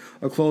off with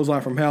a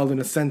clothesline from hell, then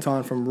a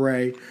senton from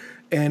Rey.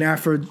 And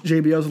after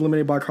JBL's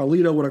eliminated by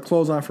Carlito with a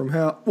clothesline from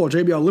hell,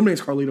 JBL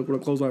eliminates Carlito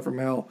with a clothesline from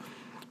hell.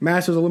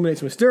 Masters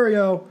eliminates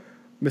Mysterio.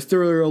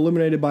 Mysterio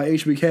eliminated by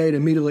HBK, and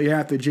immediately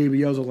after,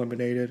 JBL's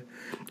eliminated.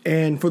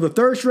 And for the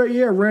third straight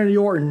year, Randy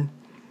Orton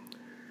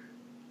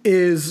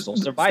is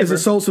a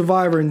sole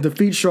survivor and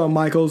defeats Shawn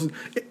Michaels.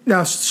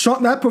 Now,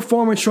 that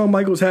performance Shawn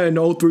Michaels had in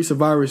the 03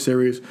 Survivor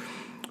Series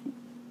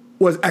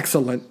was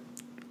excellent.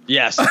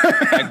 Yes,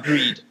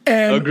 agreed.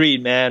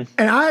 Agreed, man.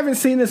 And I haven't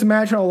seen this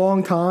match in a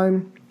long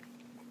time,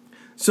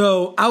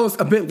 so I was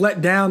a bit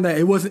let down that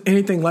it wasn't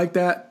anything like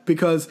that,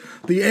 because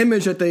the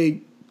image that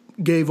they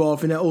gave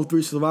off in that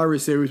 03 Survivor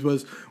Series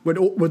was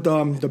with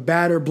the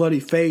battered,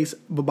 bloody face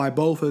by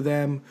both of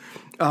them.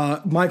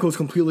 Michael's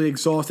completely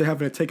exhausted,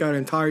 having to take out an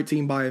entire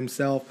team by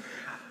himself.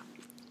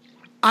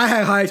 I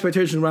had high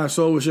expectations when I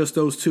saw it was just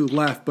those two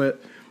left,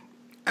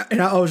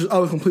 and I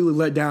was completely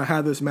let down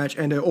how this match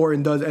ended.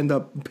 Orton does end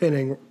up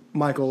pinning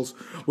Michaels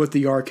with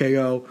the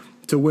RKO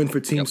to win for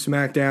Team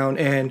SmackDown.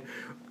 And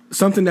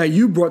something that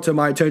you brought to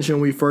my attention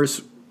when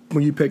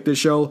you picked this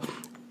show,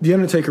 The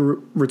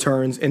Undertaker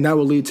returns, and that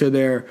will lead to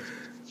their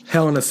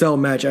Hell in a Cell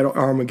match at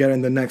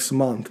Armageddon the next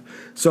month.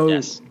 So,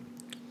 yes.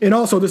 And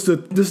also, this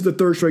is the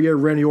third straight year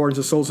Randy Orton's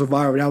a sole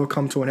survivor. That will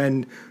come to an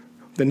end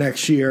the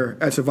next year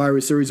at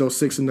Survivor Series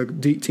 06 in the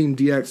Team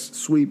DX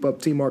sweep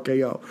of Team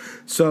RKO.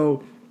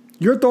 So,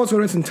 your thoughts on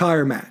this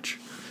entire match?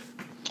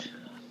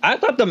 I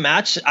like the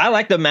match.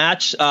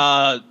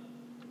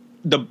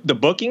 The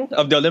booking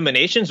of the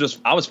eliminations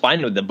I was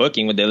fine with the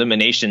booking with the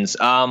eliminations.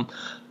 I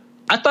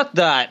thought for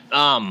the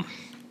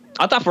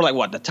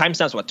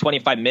timestamps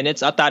 25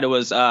 minutes. I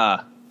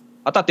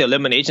thought the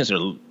eliminations were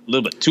a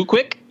little bit too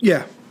quick.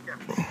 Yeah.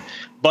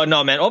 But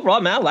no, man,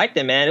 overall, man, I liked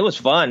it, man. It was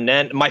fun.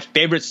 And my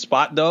favorite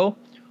spot though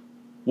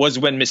was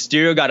when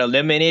Mysterio got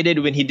eliminated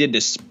when he did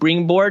the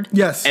springboard.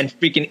 Yes. And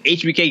freaking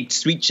HBK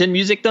Sweet Chin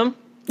music them.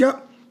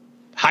 Yep.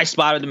 High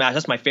spot of the match.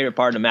 That's my favorite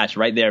part of the match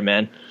right there,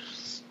 man.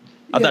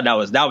 I thought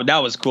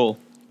that was cool.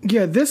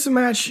 Yeah, this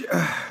match,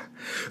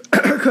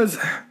 because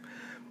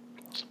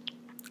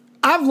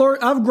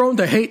I've grown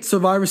to hate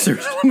Survivor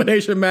Series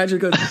elimination matches,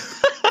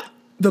 because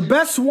the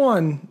best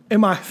one and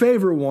my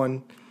favorite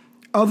one,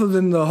 other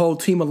than the whole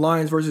Team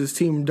Alliance versus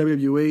Team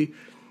WWE,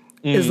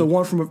 is the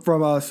one from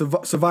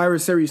Survivor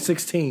Series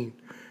 16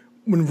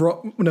 when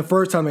the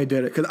first time they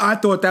did it, because I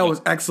thought that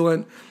was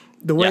excellent.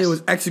 The way it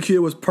was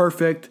executed was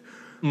perfect.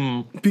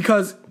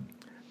 Because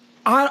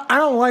I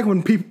don't like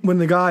when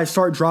the guys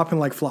start dropping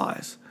like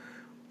flies.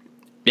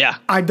 Yeah,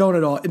 I don't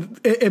at all.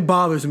 It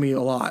bothers me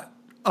a lot.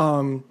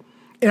 And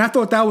I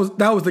thought that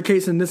was the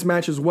case in this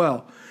match as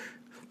well.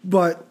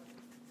 But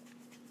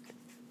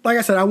like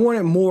I said, I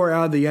wanted more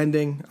out of the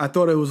ending. I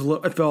thought it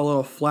felt a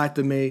little flat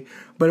to me,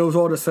 but it was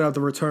all to set up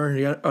the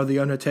return of the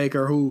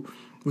Undertaker, who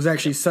was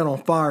actually set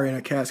on fire in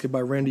a casket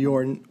by Randy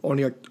Orton on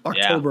the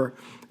October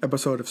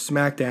episode of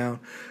SmackDown.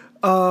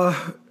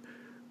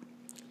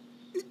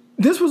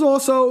 This was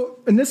also,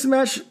 in this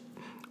match,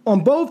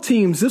 on both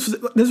teams, this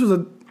was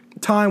a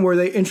time where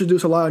they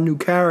introduced a lot of new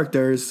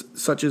characters,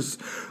 such as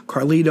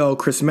Carlito,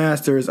 Chris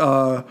Masters,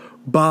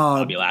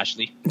 Bobby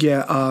Lashley.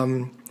 Yeah,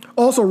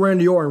 also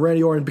Randy Orton.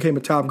 Randy Orton became a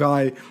top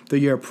guy the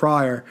year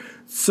prior.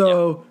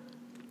 So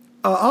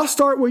I'll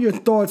start with your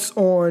thoughts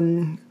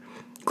on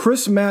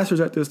Chris Masters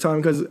at this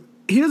time, because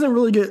he doesn't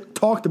really get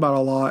talked about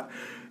a lot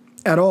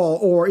at all,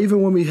 or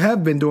even when we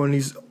have been doing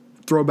these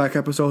throwback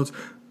episodes.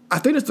 I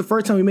think it's the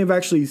first time we may have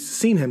actually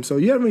seen him. So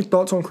you have any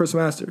thoughts on Chris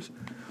Masters?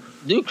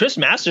 Dude, Chris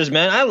Masters,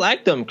 man, I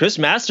liked him. Chris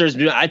Masters,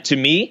 to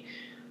me,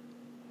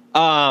 dude,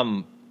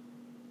 I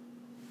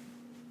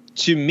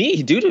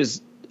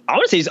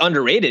want to say he's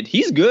underrated.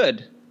 He's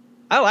good.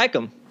 I like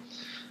him.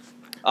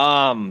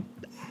 I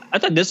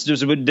thought he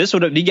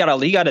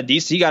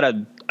got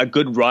a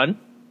good run.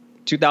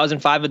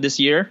 2005 of this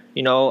year,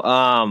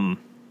 over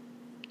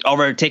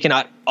taking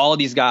out all of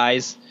these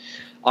guys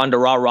on the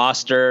Raw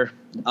roster.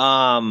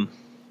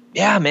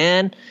 Yeah,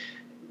 man,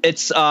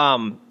 it's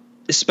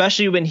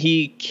especially when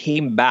he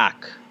came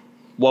back.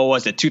 What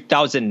was it,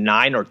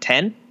 2009 or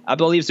 10? I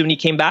believe is when he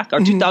came back,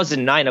 or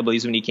 2009. I believe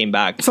is when he came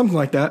back. Something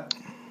like that.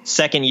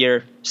 Second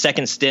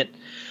stint.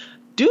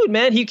 Dude,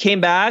 man, he came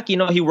back.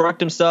 He worked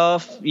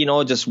himself.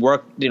 Just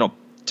worked.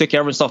 Took care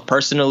of himself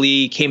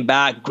personally. Came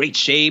back, great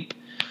shape.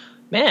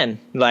 Man,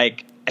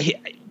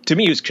 to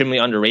me, he was criminally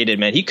underrated.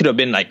 Man, he could have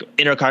been like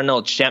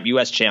Intercontinental champ,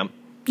 U.S. champ.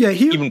 Yeah,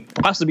 even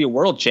possibly a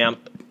world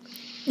champ.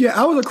 Yeah,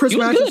 I was a Chris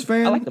Masters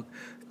fan. I liked him.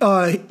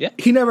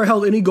 He never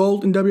held any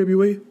gold in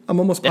WWE. I'm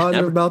almost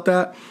positive about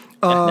that.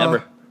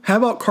 Never. How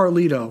about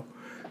Carlito?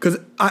 Because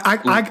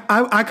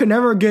I could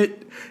never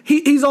get.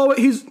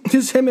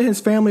 Him and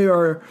his family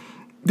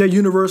they're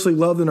universally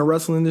loved in the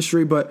wrestling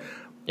industry, but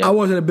I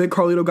wasn't a big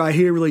Carlito guy. He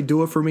didn't really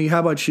do it for me. How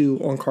about you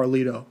on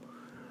Carlito?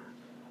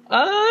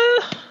 I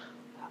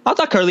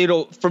thought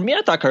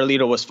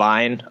Carlito was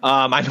fine.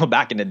 I know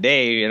back in the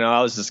day,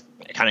 I was just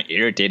kind of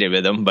irritated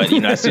with him, but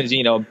as soon as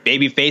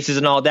baby faces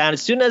and all that,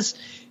 as soon as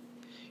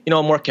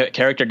more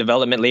character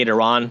development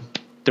later on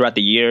throughout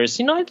the years,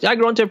 I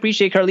grown to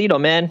appreciate Carlito,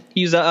 man.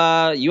 He's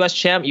a U.S.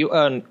 champ,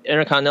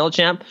 Intercontinental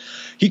champ.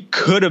 He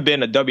could have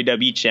been a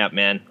WWE champ,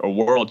 man, or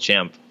world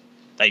champ.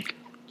 Like,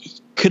 he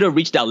could have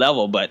reached that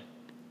level, but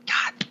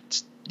God,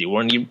 they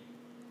weren't.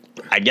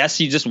 I guess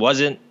he just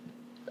wasn't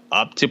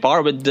up to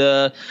par with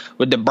the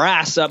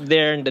brass up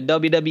there in the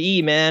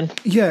WWE, man.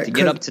 Yeah, to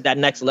get up to that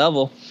next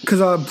level.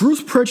 Because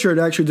Bruce Pritchard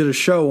actually did a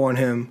show on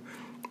him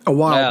a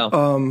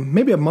while,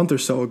 maybe a month or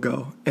so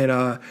ago,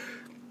 and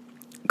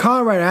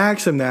Conrad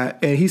asked him that,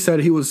 and he said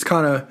he was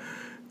kind of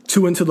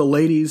too into the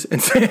ladies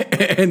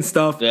and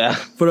stuff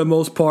for the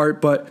most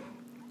part, but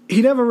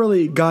he never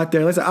really got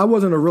there. Like I said, I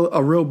wasn't a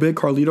real big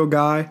Carlito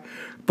guy,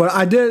 but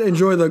I did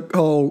enjoy the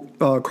whole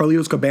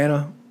Carlitos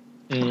Cabana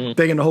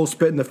thing and the whole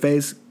spit in the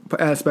face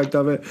aspect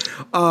of it.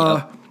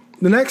 The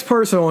next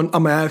person I'm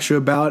going to ask you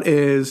about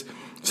is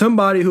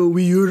somebody who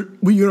we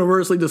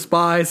universally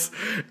despise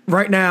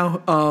right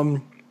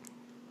now,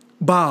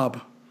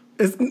 Bob.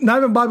 It's not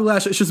even Bobby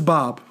Lashley, it's just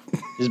Bob.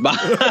 It's Bob.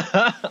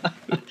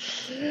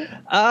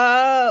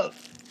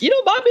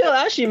 Bobby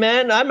Lashley,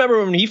 man, I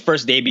remember when he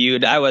first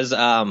debuted, I was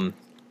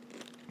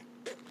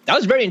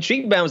very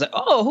intrigued by him. I was like,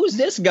 oh, who's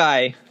this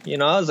guy? I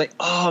was like,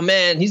 oh,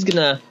 man, he's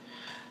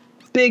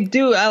big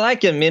dude. I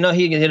like him.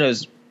 He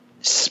his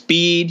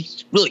speed,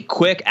 he's really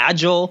quick,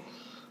 agile,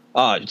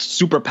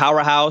 super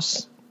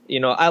powerhouse.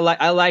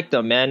 I liked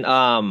him, man.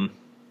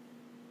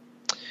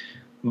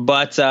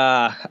 But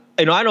I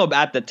know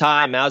at the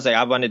time, I was like,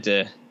 I wanted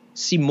to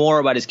see more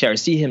about his character,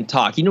 see him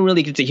talk. You didn't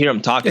really get to hear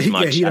him talk as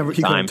much. He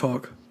couldn't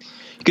talk.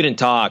 He couldn't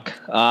talk.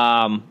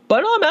 But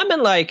no, man, I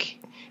mean, like,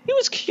 he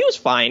was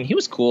fine. He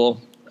was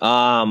cool.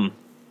 I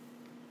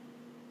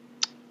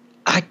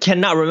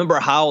cannot remember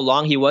how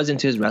long he was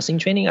into his wrestling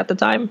training at the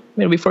time,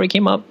 before he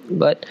came up.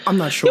 But I'm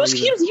not sure.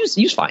 He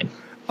was fine.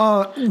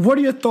 What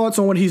are your thoughts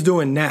on what he's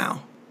doing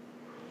now?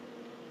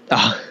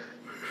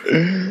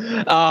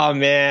 Oh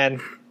man,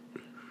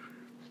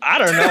 I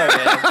don't know,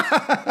 man.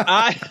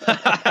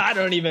 I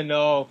don't even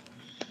know.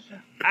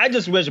 I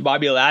just wish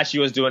Bobby Lashley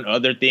was doing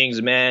other things,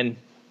 man.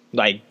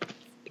 Like,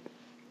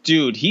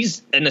 dude,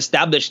 he's an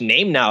established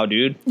name now,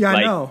 dude. Yeah,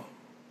 like, I know.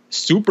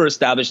 Super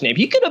established name.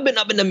 He could have been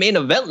up in the main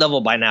event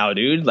level by now,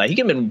 dude. Like, he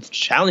could have been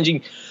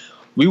challenging.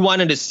 We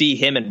wanted to see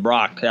him and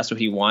Brock. That's what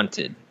he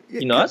wanted.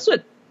 That's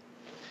what.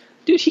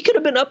 Dude, he could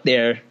have been up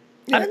there.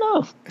 Yeah. I don't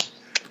know.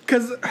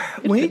 Because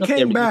when he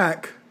came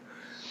back,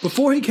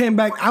 before he came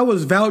back, I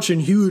was vouching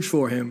huge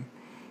for him.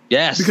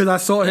 Yes. Because I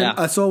saw him. Yeah.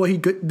 I saw what he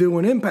could do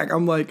in Impact.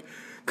 I'm like,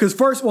 because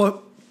first run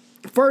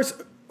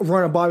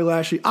of Bobby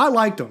Lashley, I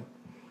liked him.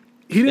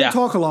 He didn't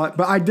talk a lot,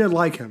 but I did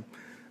like him.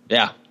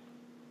 Yeah.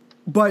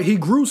 But he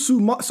grew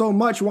so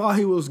much while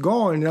he was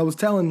gone. And I was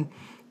telling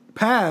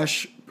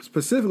Pash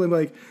specifically,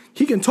 like,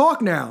 he can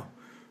talk now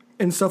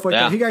and stuff like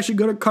that. He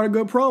actually cut a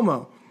good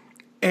promo.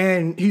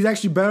 And he's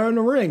actually better in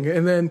the ring.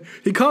 And then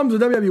he comes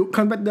back to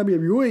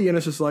WWE, and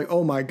it's just like,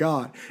 oh my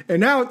God. And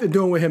now what they're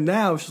doing with him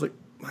now, it's just like,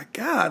 my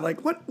God,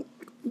 like, what?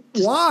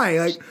 Why?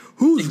 Like,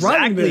 who's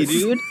writing this?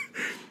 Dude.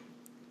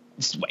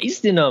 Just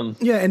wasting them.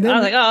 Yeah, and then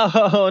I was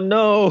like, oh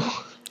no.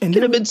 And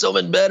could have been so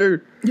much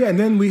better. Yeah, and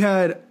then we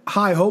had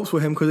high hopes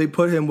with him because they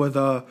put him with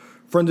a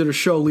friend of the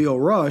show, Leo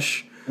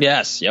Rush.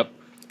 Yes, yep.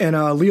 And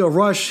Leo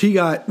Rush, he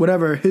got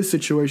whatever his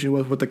situation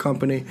was with the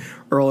company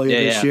earlier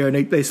this year,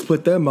 and they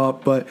split them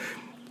up. But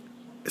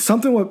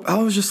something I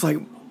was just like,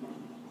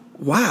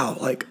 wow,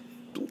 like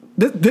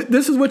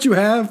this is what you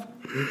have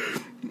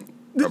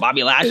for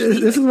Bobby Lashley.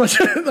 This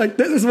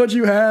is what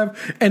you have,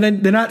 and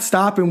then they're not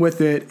stopping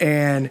with it.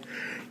 And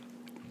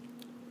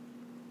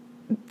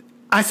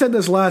I said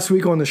this last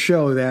week on the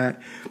show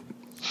that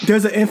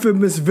there's an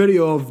infamous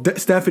video of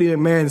Stephanie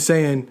McMahon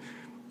saying,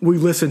 "We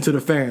listen to the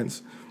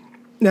fans."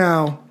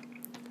 Now,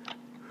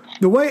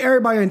 the way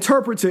everybody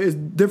interprets it is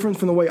different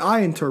from the way I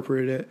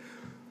interpreted it.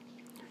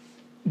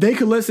 They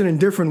could listen in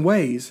different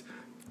ways.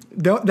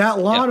 That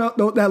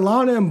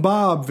Lana and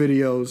Bob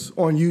videos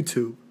on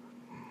YouTube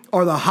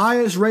are the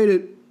highest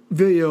rated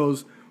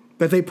videos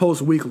that they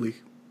post weekly.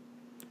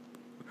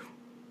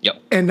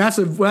 Yep. And that's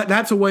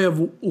a way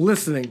of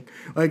listening.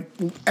 Like,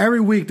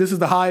 every week, this is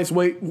the highest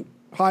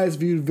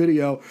viewed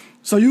video.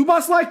 So you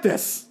must like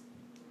this.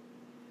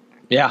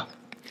 Yeah.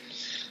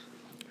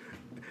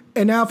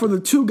 And now for the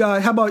two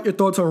guys, how about your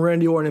thoughts on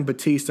Randy Orton and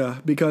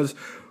Batista? Because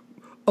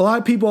a lot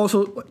of people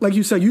also, like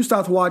you said, you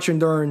stopped watching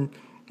during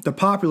the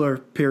popular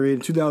period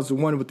in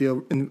 2001 with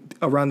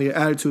around the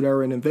Attitude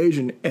Era and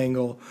Invasion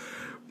angle.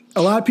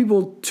 A lot of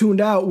people tuned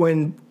out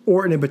when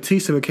Orton and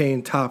Batista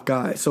became top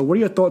guys. So what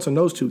are your thoughts on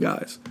those two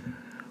guys?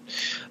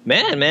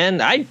 Man,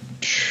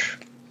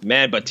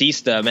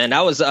 Batista, man,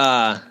 that was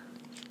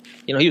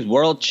he was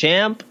world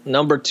champ,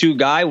 number 2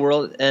 guy,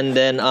 and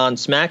then on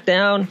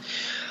SmackDown,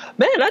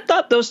 man, I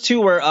thought those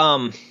two were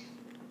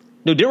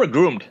they were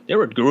groomed. They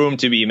were groomed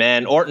to be,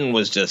 man. Orton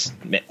just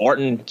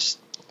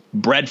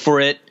bred for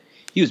it.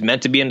 He was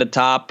meant to be in the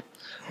top.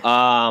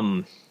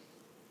 Yeah,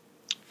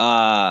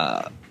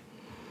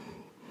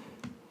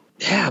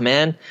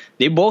 man.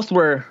 They both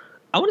were.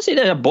 I want to say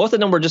that both of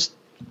them were just.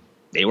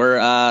 They were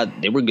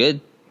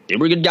good. They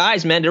were good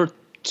guys, man. They were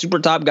super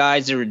top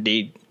guys.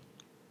 They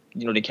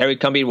carried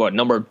company.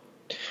 Number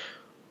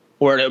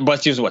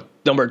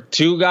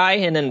 2 guy,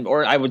 and then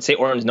I would say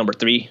Orton's number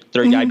 3,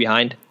 third guy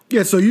behind.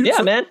 Yeah. So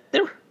man.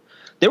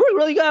 They were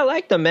really good. I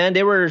like them, man.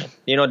 They were,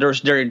 they're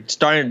starting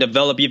to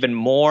develop even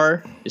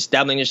more,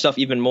 establishing themselves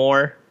even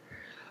more.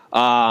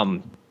 I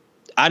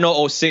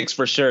know 06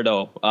 for sure,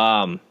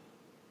 though.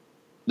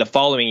 The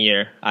following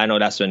year, I know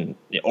that's when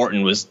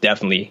Orton was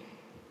definitely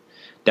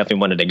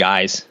one of the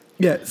guys.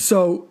 Yeah.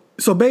 So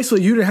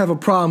basically, you didn't have a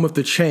problem with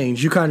the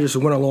change. You kind of just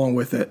went along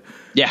with it.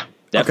 Yeah,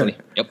 definitely.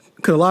 Okay. Yep.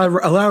 Because a lot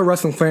of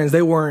wrestling fans,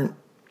 they weren't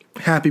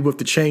happy with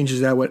the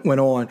changes that went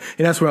on,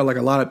 and that's where like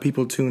a lot of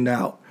people tuned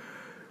out.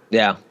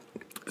 Yeah.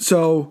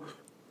 So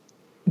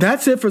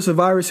that's it for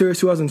Survivor Series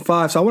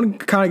 2005. So I want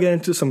to kind of get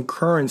into some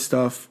current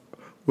stuff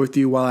with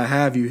you while I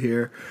have you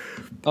here.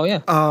 Oh yeah.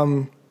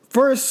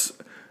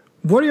 First,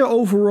 what are your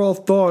overall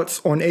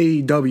thoughts on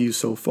AEW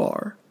so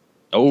far?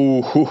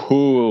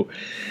 Oh,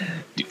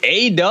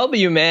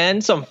 AEW,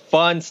 man, some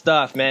fun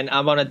stuff, man.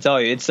 I'm gonna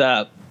tell you,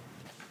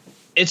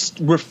 it's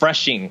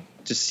refreshing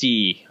to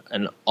see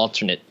an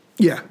alternate,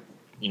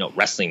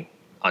 wrestling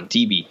on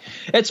TV.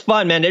 It's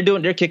fun, man.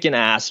 They're kicking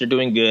ass. They're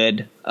doing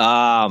good.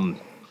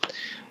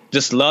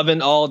 Just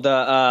loving all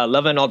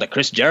the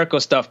Chris Jericho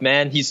stuff,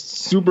 man. He's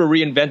super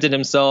reinvented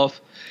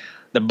himself.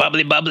 The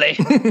bubbly,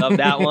 love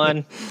that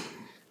one.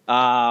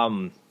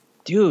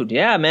 Dude,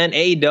 yeah, man.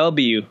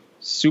 AEW,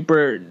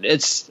 super.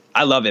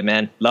 I love it,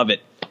 man. Love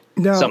it.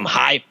 No. Some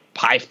high,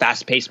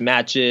 fast-paced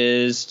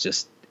matches,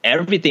 just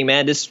everything,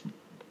 man. This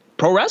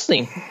pro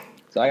wrestling.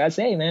 That's all I gotta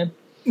say, man.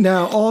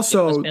 Now,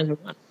 also,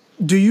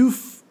 do you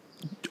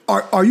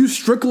are you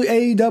strictly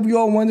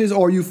AEW on Wednesdays,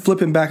 or are you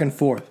flipping back and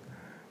forth?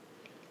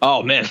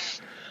 Oh man,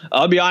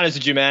 I'll be honest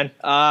with you, man.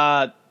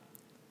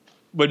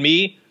 With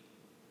me,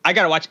 I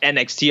gotta watch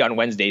NXT on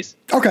Wednesdays.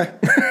 Okay.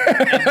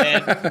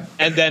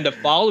 and then the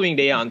following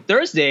day on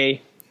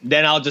Thursday,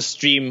 then I'll just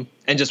stream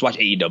and just watch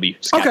AEW.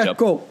 Just catch up.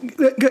 Cool.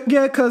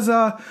 Yeah, because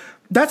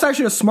that's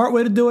actually a smart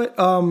way to do it.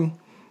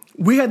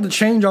 We had to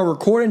change our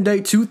recording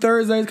date to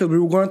Thursdays because we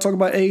were going to talk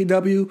about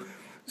AEW,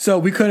 so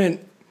we couldn't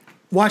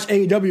watch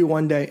AEW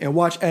one day and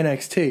watch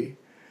NXT.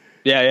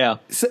 Yeah.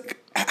 So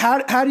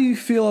how do you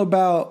feel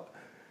about?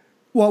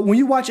 Well, when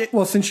you watch it,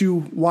 since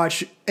you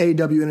watch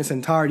AEW in its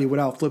entirety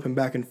without flipping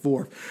back and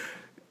forth,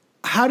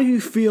 how do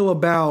you feel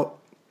about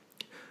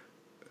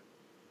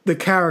the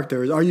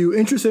characters? Are you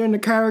interested in the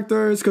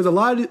characters? Because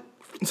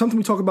something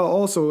we talk about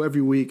also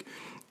every week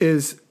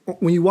is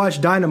when you watch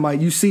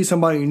Dynamite, you see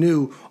somebody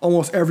new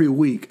almost every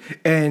week,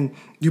 and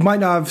you might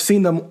not have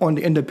seen them on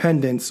the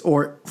independents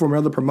or from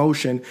another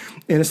promotion,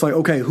 and it's like,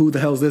 okay, who the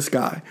hell's this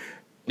guy?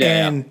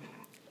 Yeah. And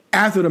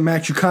after the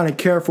match, you kind of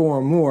care for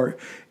him more.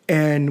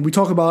 And we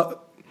talk about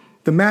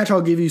the match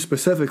I'll give you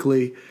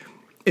specifically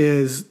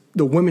is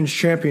the Women's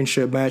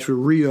Championship match with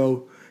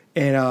Rio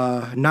and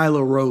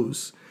Nyla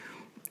Rose.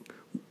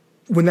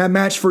 When that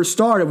match first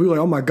started, we were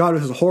like, oh my God,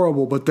 this is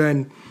horrible. But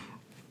then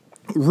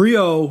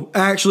Rio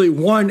actually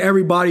won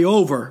everybody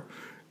over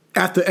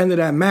at the end of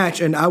that match.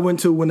 And I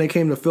went to when they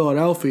came to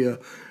Philadelphia,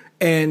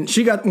 and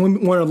she got one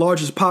of the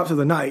largest pops of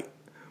the night.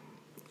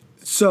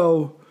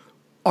 So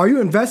are you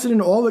invested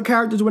in all the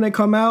characters when they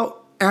come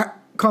out at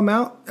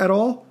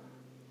all?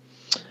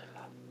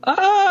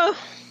 I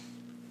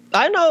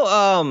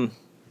know.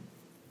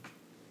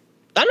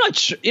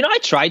 I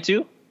try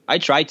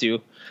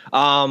to.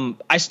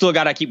 I still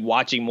gotta keep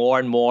watching more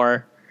and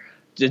more,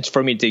 just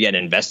for me to get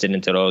invested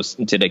into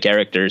the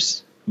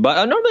characters.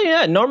 But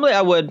normally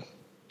I would,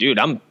 dude.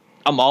 I'm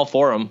all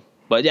for them.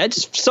 But yeah,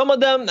 just some of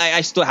them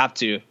I still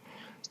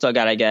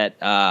gotta get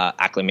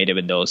acclimated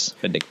with those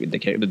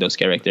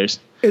characters.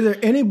 Is there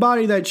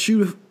anybody that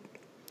you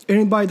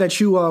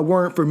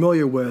weren't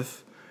familiar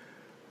with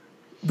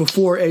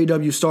before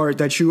AEW started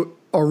that you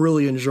are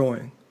really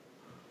enjoying?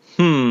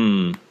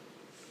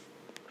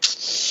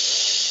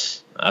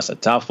 That's a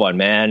tough one,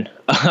 man.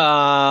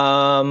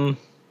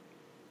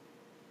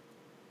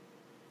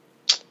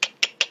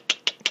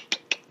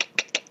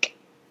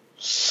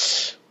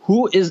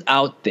 Who is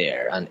out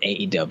there on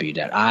AEW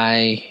that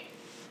I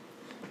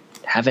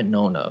haven't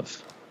known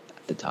of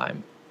at the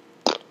time?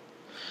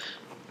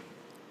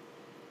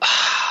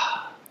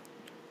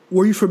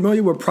 Were you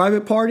familiar with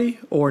Private Party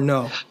or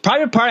no?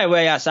 Private Party,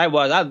 well, yes, I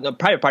was.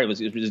 Private Party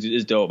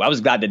is dope. I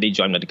was glad that they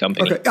joined the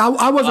company. Okay,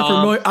 I wasn't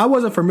familiar. I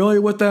wasn't familiar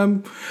with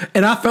them,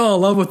 and I fell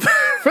in love with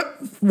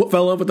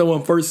them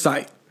on first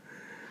sight.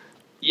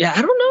 Yeah,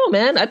 I don't know,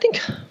 man. I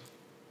think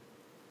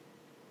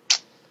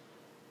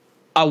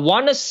I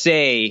want to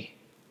say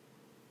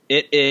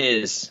it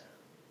is.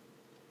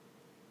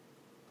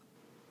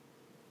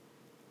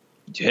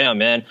 Yeah,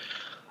 man.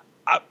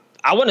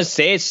 I want to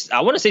say it's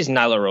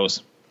Nyla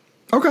Rose.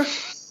 Okay. I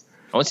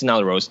want to see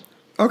Nyla Rose.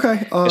 Okay.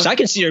 Because I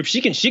can see her. She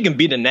can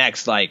be the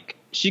next. Like,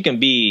 she can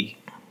be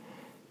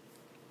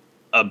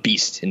a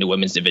beast in the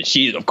women's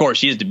division. Of course,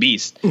 she is the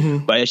beast.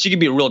 Mm-hmm. But she could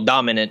be a real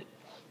dominant.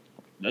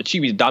 She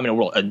could be a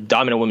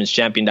dominant women's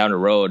champion down the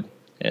road.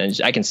 And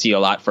I can see a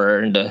lot for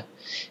her in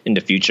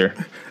the future.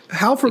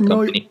 How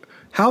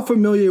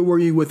familiar were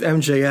you with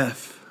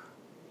MJF?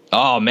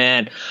 Oh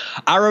man,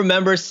 I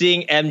remember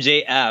seeing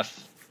MJF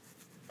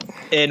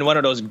in one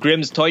of those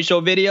Grimm's Toy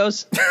Show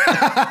videos.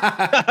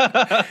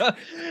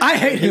 I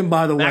hate him,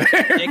 by the way.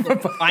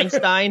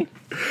 Einstein.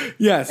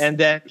 Yes. And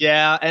then,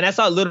 and I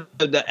saw a little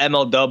bit of the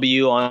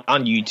MLW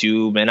on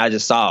YouTube, and I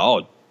just saw,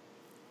 oh,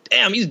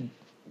 damn, he's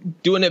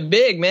doing it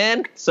big,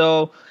 man.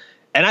 So,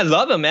 and I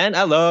love him, man.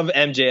 I love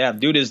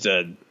MJF.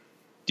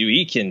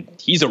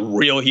 He's a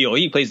real heel.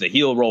 He plays the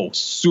heel role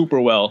super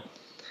well.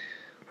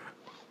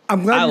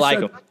 I'm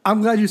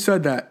glad you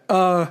said that.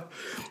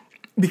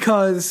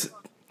 Because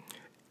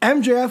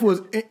MJF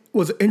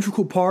was an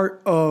integral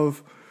part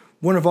of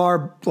one of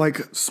our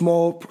like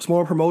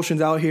smaller promotions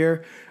out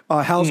here,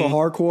 House of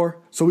Hardcore.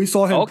 So we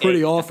saw him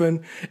pretty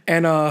often,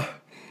 and I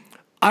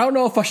don't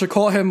know if I should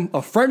call him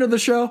a friend of the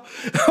show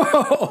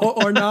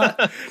or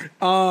not.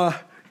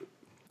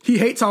 He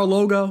hates our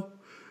logo.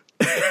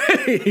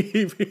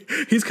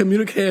 He's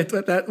communicated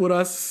that with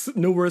us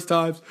numerous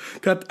times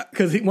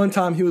because one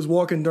time he was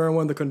walking during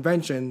one of the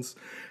conventions,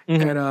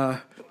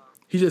 and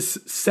he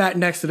just sat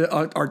next to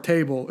our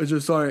table. It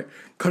just started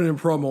cutting a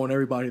promo on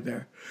everybody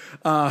there.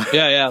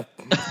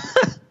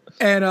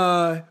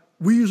 And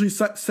we usually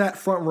sat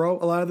front row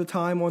a lot of the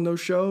time on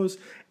those shows,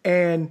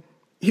 and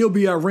he'll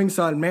be at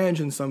ringside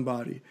managing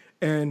somebody.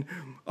 And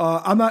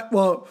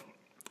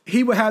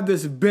he would have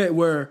this bit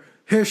where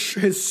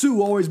his suit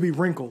will always be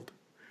wrinkled.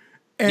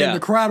 And the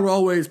crowd will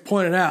always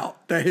point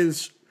out that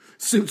his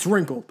suit's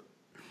wrinkled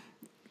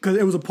because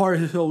it was a part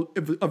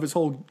of his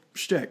whole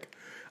shtick.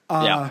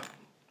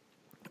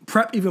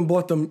 Prep even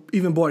bought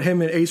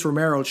him and Ace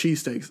Romero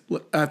cheesesteaks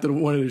after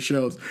one of the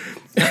shows.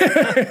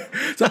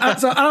 So I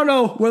don't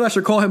know whether I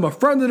should call him a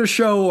friend of the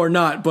show or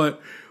not,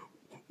 but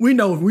we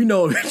know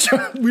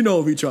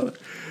of each other.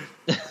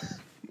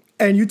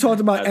 And you talked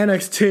about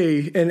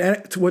NXT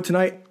and with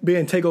tonight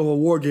being Takeover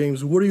War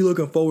Games. What are you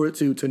looking forward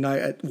to tonight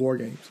at War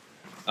Games?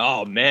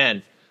 Oh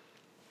man,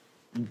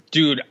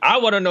 dude, I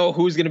want to know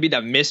who's going to be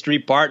the mystery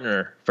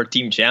partner for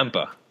Team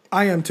Ciampa.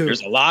 I am too.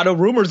 There's a lot of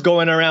rumors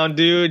going around,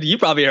 dude. You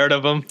probably heard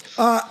of them.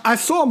 I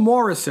saw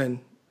Morrison.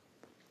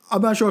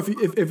 I'm not sure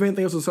if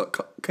anything else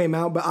came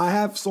out, but I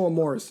have saw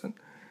Morrison.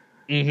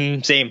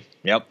 Mm-hmm. Same.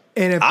 Yep.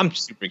 And I'm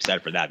super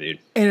excited for that, dude.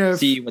 And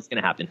see what's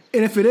going to happen.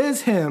 And if it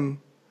is him,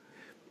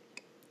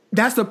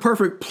 that's the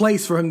perfect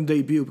place for him to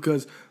debut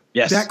because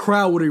that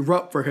crowd would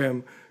erupt for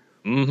him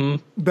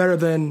better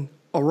than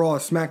a Raw or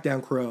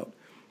SmackDown crowd.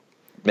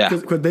 Yeah.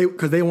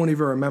 Because they won't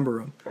even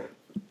remember him.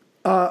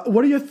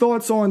 What are your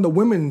thoughts on the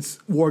women's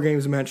War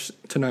Games match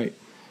tonight?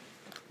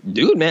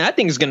 Dude, man, I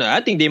think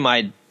they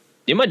might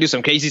do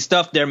some crazy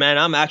stuff there, man.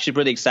 I'm actually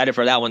pretty excited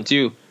for that one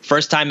too.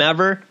 First time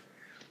ever.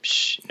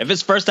 If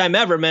it's first time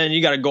ever, man,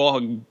 you gotta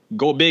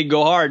go big,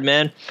 go hard,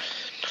 man.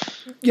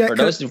 Yeah,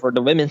 for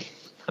the women,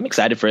 I'm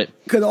excited for it.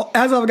 Because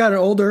as I've gotten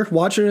older,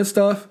 watching this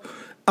stuff,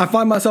 I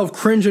find myself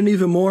cringing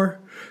even more.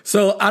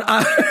 So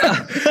I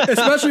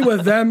especially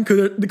with them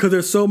because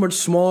they're so much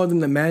smaller than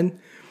the men.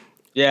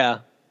 Yeah.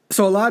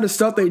 So a lot of the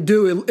stuff they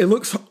do, it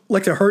looks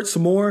like it hurts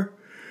more.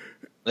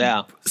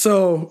 Yeah.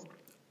 So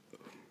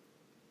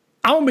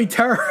I won't be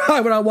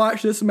terrified when I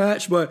watch this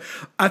match, but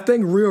I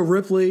think Rhea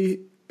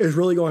Ripley is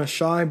really going to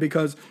shine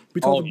because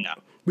we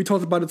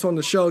talked about it on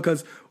the show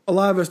because a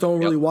lot of us don't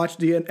really watch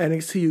the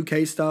NXT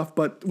UK stuff,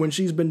 but since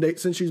she's been on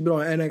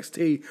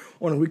NXT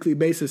on a weekly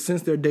basis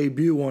since their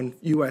debut on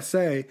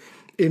USA,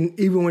 and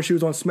even when she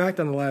was on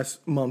SmackDown the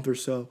last month or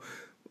so,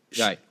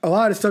 a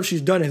lot of the stuff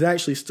she's done has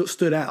actually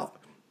stood out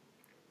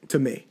to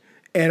me.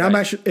 And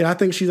I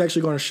think she's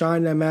actually going to shine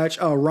in that match.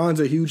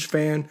 Ron's a huge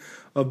fan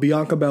of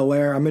Bianca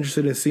Belair. I'm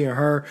interested in seeing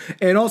her.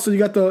 And also you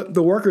got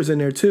the workers in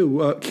there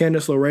too.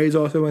 Candice LeRae's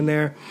also in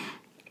there.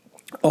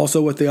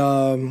 Also with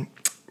the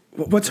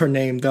what's her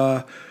name?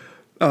 The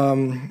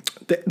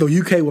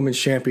UK Women's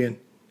Champion,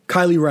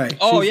 Kylie Ray.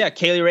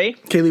 Kaylee Ray.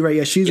 Kaylee Ray,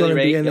 yeah, she's going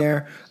to be in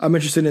there. I'm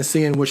interested in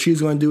seeing what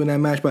she's going to do in that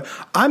match. But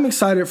I'm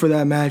excited for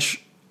that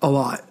match a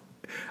lot.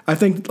 I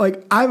think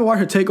I haven't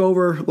watched a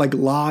TakeOver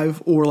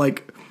live or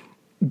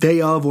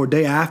day of or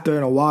day after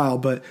in a while,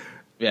 but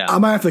I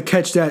might have to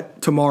catch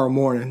that tomorrow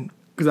morning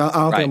because I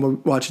don't think I'm going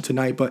to watch it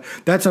tonight, but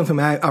that's something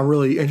I'm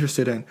really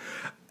interested in.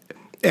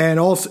 And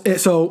also,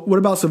 so what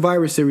about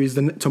Survivor Series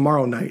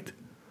tomorrow night?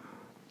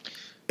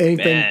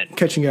 Anything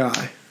catching your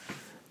eye?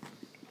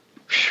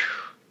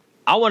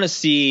 I want to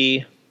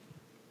see.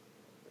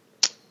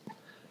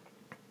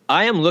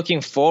 I am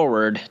looking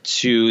forward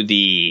to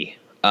the.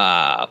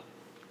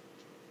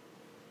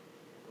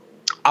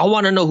 I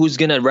want to know who's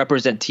going to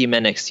represent Team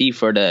NXT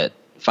for the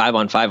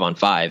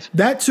 5-on-5-on-5.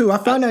 That too. I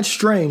found that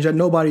strange that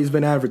nobody's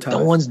been advertised.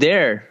 No one's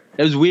there.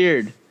 It was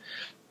weird.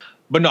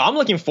 But no, I'm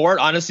looking forward,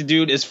 honestly,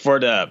 dude, is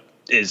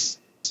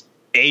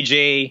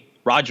AJ,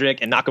 Roderick,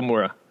 and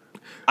Nakamura.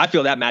 I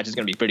feel that match is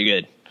going to be pretty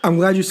good. I'm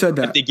glad you said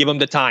that. If they give them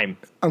the time.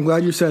 I'm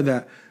glad you said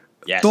that.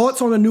 Yes.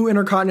 Thoughts on the new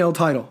Intercontinental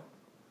title?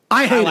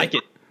 I like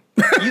it.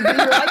 You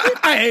like it?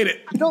 I hate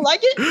it. You don't like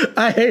it?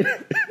 I hate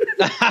it.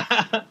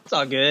 It's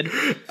all good.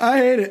 I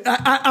hate it.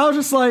 I was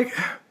just like,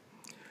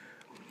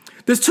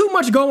 there's too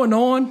much going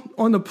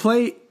on the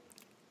plate.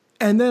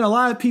 And then a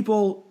lot of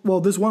people,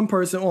 this one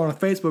person on a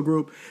Facebook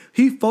group,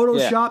 he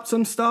photoshopped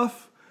some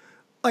stuff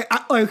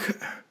I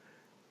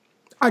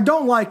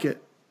don't like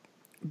it.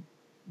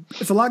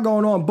 It's a lot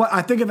going on, but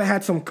I think if it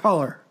had some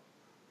color,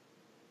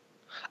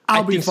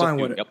 I'll be fine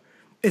with it. Yep.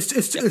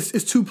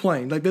 It's too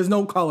plain. Like there's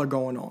no color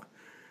going on.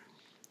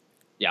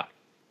 Yeah,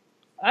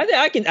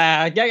 I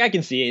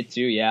can see it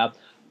too. Yeah,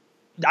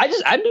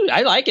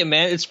 I like it,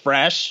 man. It's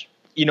fresh.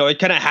 You know, it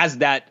kind of has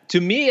that.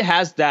 To me, it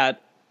has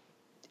that.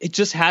 It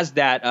just has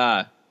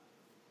that.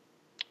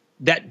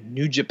 That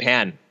New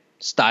Japan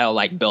style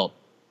like build.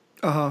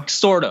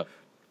 Sort of.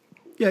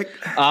 Yeah.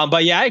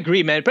 But yeah, I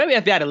agree, man. Probably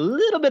if you had a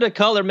little bit of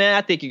color, man,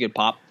 I think you could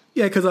pop.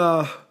 Yeah,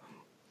 because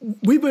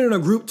we've been in a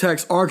group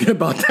text arguing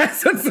about that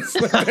since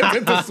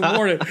this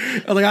morning.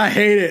 I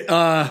hate it.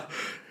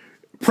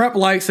 Prep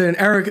likes it, and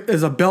Eric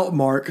is a belt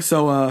mark,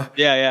 so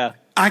yeah.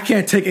 I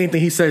can't take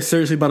anything he says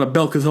seriously about a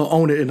belt because he'll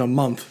own it in a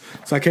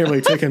month. So I can't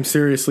really take him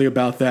seriously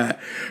about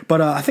that.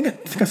 But I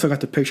think I still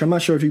got the picture. I'm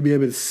not sure if you'd be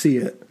able to see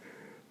it.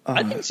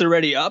 I think it's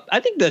already up. I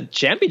think the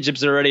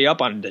championship's already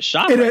up on the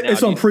shop right now.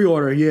 It's on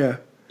pre-order, yeah.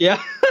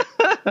 Yeah.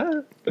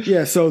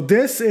 Yeah, so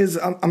this is,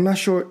 I'm not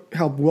sure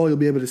how well you'll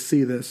be able to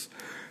see this,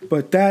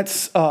 but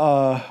that's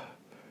Photoshop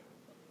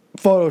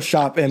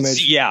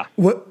image. Yeah.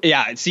 With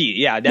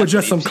Definitely.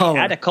 just some color.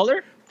 Add a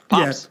color?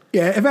 Pops.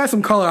 Yeah, if it has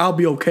some color, I'll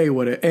be okay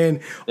with it.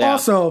 And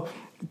also,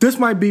 this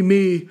might be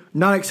me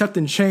not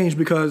accepting change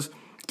because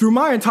through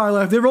my entire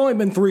life, there have only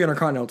been 3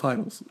 Intercontinental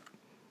titles.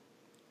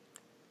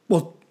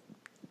 Well,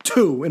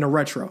 2 in a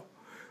retro.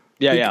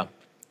 Yeah.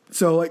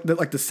 So like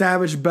the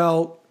Savage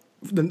belt,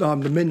 the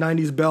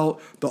mid-90s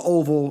belt, the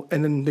Oval,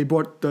 and then they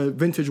brought the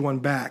vintage one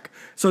back.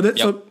 So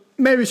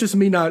maybe it's just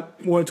me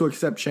not wanting to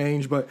accept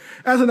change, but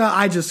as of now,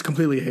 I just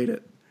completely hate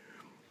it.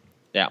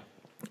 Yeah.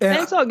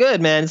 And it's all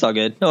good, man. It's all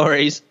good. No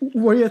worries.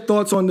 What are your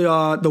thoughts on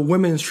the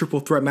women's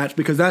triple threat match?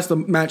 Because that's the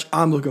match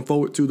I'm looking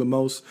forward to the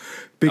most.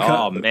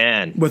 Because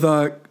man. With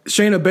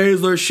Shayna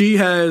Baszler, she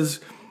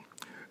has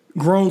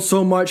grown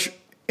so much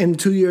in the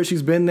 2 years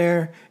she's been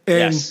there.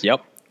 And, yes,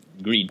 yep.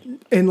 Agreed.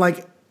 And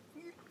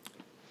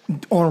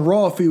on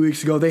Raw a few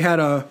weeks ago, they had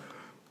a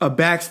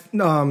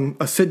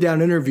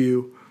sit-down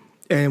interview,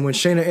 and when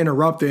Shayna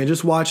interrupted, and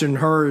just watching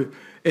her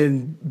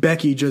and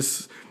Becky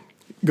just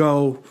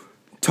go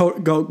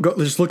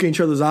just looking in each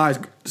other's eyes,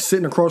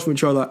 sitting across from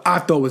each other, I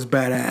thought was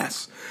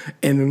badass.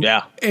 And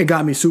it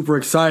got me super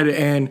excited.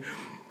 And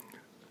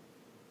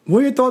what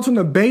are your thoughts on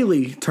the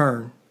Bayley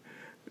turn?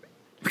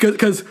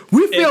 Because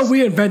we feel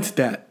we invented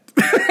that.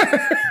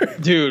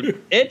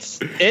 Dude,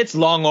 it's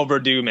long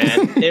overdue,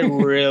 man. It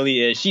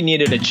really is. She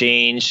needed a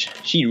change.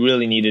 She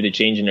really needed a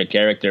change in her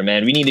character,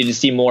 man. We needed to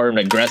see more of an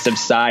aggressive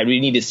side. We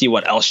need to see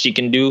what else she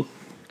can do,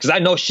 because I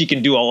know she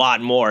can do a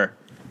lot more.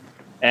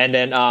 And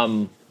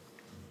then,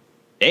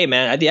 hey,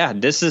 man,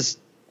 this is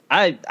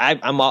I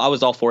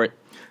was all for it.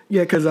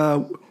 Yeah, because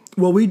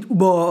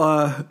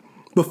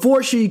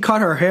before she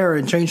cut her hair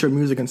and changed her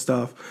music and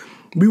stuff,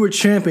 we were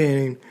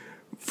championing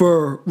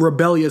for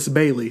rebellious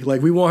Bayley.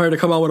 Like, we want her to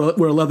come out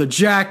with a leather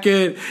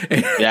jacket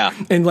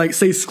and like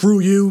say screw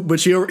you,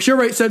 but she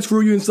already said screw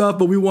you and stuff,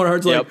 but we want her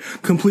to like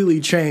completely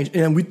change.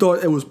 And we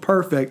thought it was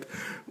perfect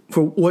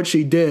for what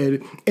she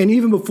did. And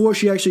even before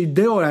she actually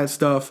did all that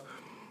stuff,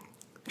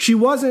 she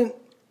wasn't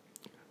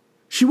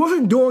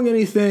doing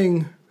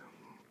anything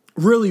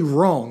really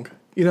wrong.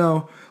 You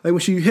know, like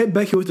when she hit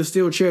Becky with the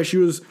steel chair, she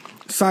was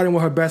siding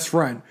with her best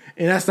friend.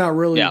 And that's not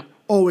really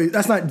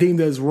that's not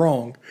deemed as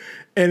wrong.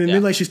 And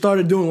then like she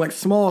started doing like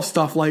small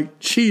stuff like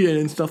cheating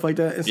and stuff like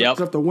that and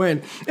stuff to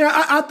win. And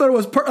I thought it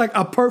was like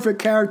a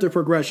perfect character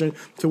progression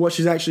to what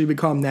she's actually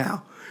become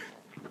now.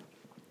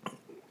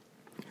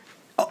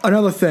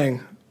 Another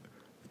thing,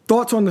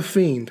 thoughts on The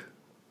Fiend?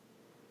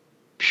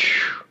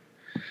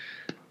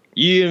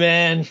 You,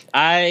 man,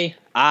 I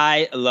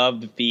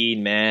love The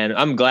Fiend, man.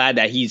 I'm glad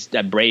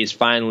that Bray's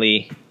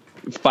finally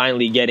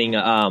getting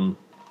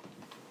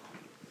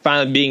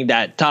finally being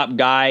that top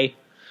guy.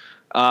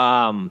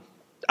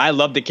 I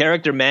love the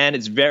character, man.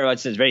 It's very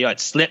like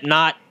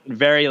Slipknot,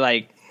 very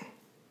like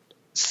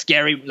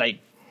scary, like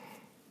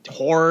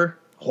horror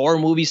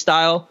movie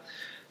style.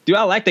 Dude,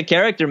 I like the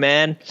character,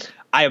 man.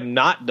 I am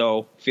not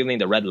though feeling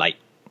the red light.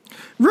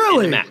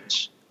 Really? In the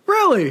match.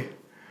 Really?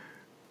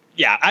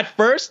 Yeah. At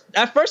first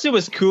it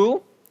was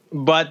cool,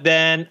 but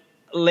then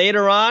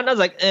later on I was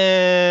like,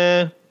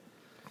 I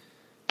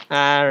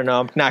don't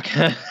know.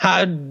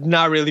 I'm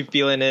not really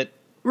feeling it.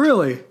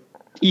 Really?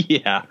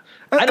 Yeah.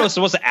 I know it's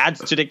supposed to add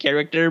to the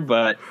character,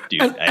 but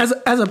dude, as a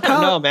Power, I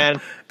don't know,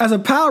 man. As a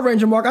Power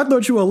Ranger, Mark, I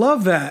thought you would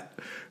love that.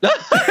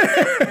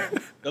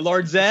 The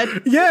Lord Zed?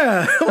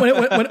 Yeah.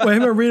 When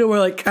him and Rita were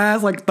like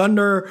cast like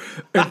thunder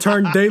and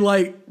turned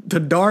daylight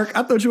to dark,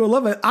 I thought you would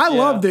love it. I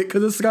loved it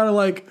because it's kind of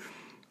like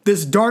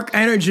this dark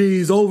energy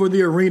is over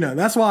the arena.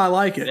 That's why I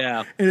like it.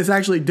 Yeah. And it's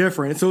actually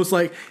different. So it's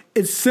like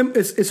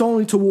it's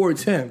only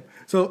towards him.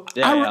 So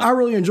I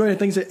really enjoy it. I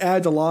think it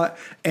adds a lot.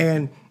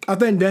 And I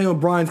think Daniel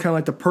Bryan's kind of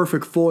like the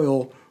perfect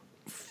foil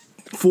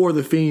for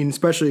The Fiend,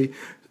 especially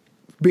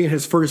being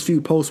his first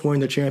feud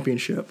post-winning the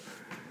championship.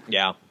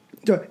 Yeah.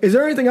 Is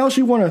there anything else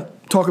you want to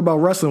talk about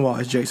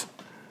wrestling-wise, Jason?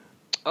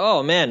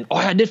 Oh, man. Oh,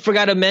 I did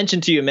forgot to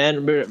mention to you,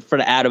 man, for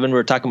the ad when we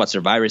were talking about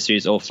Survivor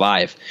Series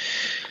 05.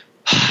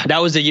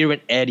 That was the year when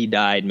Eddie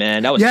died,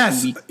 man. That was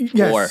 2 weeks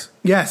before.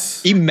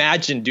 Yes.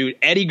 Imagine, dude,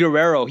 Eddie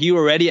Guerrero, he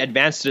already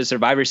advanced to the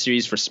Survivor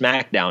Series for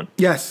SmackDown.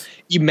 Yes.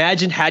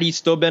 Imagine had he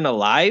still been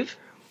alive,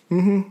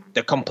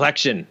 the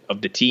complexion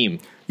of the team.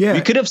 Yeah.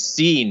 We could have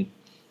seen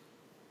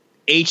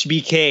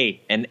HBK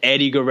and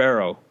Eddie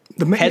Guerrero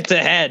head to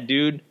head,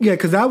 dude. Yeah,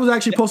 because that was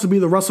actually supposed to be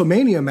the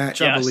WrestleMania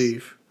match, I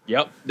believe.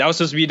 Yep. That was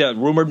supposed to be the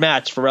rumored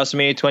match for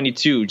WrestleMania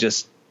 22.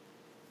 Just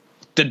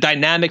the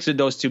dynamics of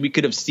those two, we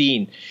could have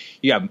seen.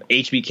 You have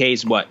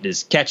HBK's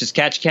this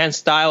catch can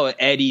style,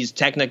 Eddie's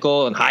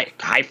technical and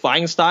high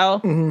flying style.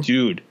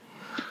 Dude.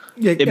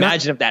 Yeah,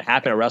 imagine if that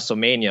happened at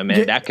WrestleMania,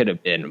 man. That could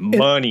have been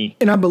money.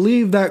 And I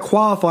believe that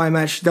qualifying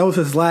match, that was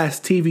his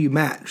last TV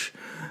match,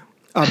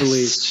 I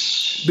believe.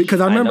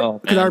 Because I remember,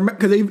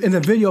 because in the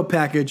video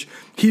package,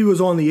 he was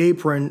on the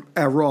apron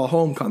at Raw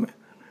Homecoming.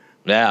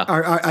 Yeah,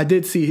 I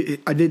did see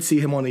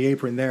him on the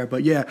apron there.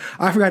 But yeah,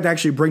 I forgot to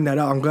actually bring that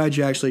up. I'm glad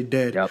you actually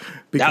did. Yep.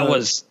 That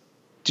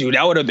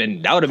would have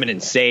been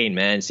insane,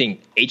 man. Seeing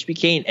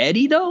HBK and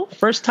Eddie though,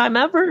 first time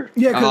ever.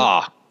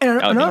 Yeah.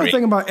 And another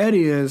thing about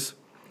Eddie is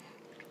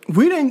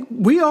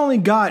we only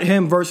got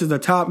him versus the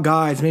top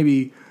guys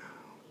maybe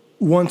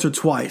once or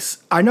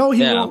twice. I know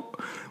he won't.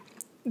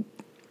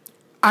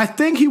 I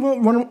think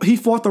he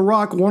fought The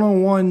Rock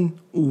one-on-one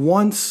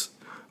once.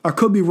 I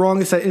could be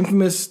wrong. It's that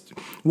infamous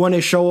when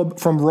they show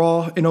up from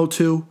Raw in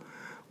 2002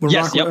 when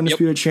Rock was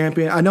undisputed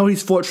champion. I know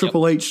he's fought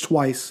Triple H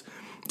twice,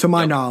 to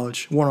my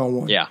knowledge,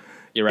 one-on-one. Yeah,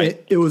 you're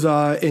right. It was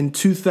in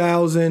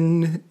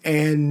 2000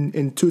 and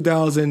in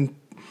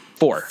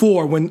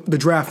 2004 when the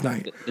draft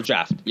night. The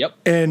draft, yep.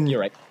 And you're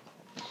right.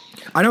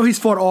 I know he's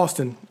fought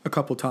Austin a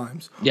couple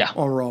times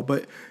on Raw,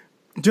 but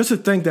just to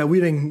think that we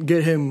didn't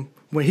get him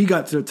when he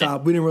got to the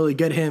top, we didn't really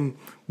get him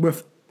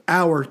with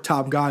our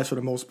top guys for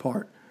the most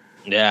part.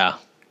 Yeah.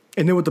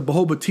 And then with the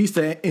whole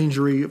Batista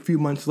injury a few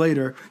months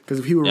later, because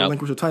if he would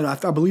relinquish the title,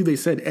 I believe they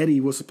said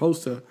Eddie was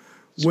supposed to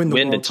win the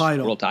world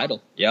title. World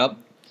title. Yep.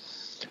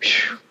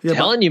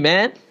 Telling you,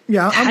 man.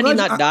 Yeah, had he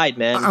not died,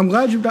 man. I'm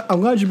glad you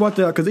brought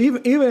that up, because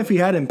even if he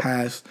hadn't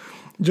passed,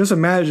 just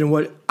imagine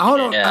what I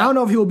don't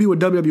know if he will be with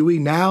WWE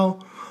now,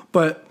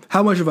 but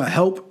how much of a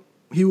help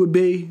he would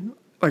be,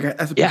 like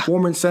as a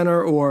performance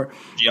center or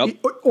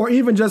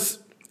even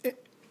just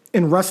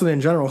in wrestling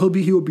in general.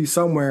 He would be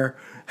somewhere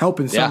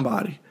helping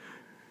somebody.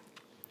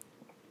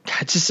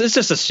 It's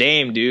just a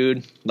shame,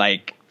 dude.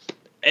 Like,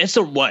 it's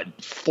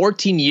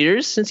 14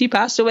 years since he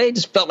passed away? It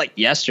just felt like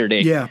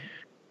yesterday. Yeah.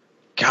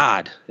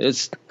 God,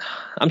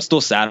 I'm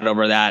still sad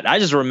over that. I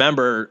just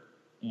remember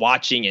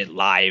watching it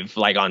live,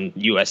 like on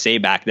USA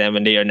back then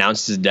when they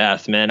announced his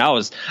death, man.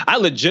 I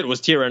legit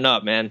was tearing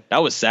up, man.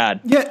 That was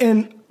sad. Yeah,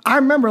 and I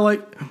remember,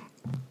 like,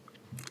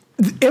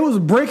 it was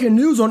breaking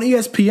news on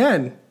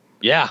ESPN.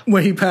 Yeah.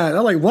 When he passed. I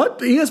was like, what?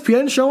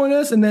 ESPN showing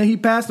this? And then he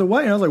passed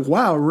away. And I was like,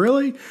 wow,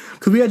 really?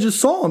 Because we had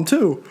just saw him,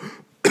 too.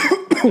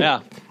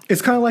 Yeah.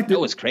 It's kind of like... That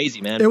was crazy,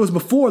 man. It was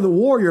before the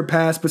Warrior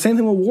passed, but same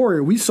thing with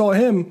Warrior. We saw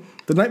him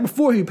the night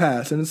before he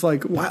passed. And it's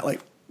like,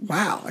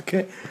 wow,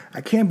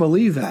 I can't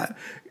believe that.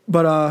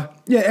 But,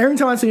 yeah, every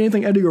time I see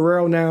anything Eddie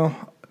Guerrero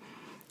now,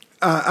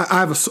 I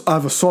have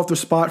a softer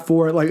spot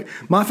for it. Like,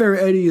 my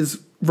favorite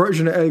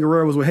version of Eddie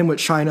Guerrero was with him with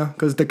Chyna,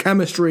 because the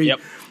chemistry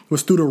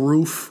was through the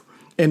roof.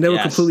 And they were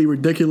completely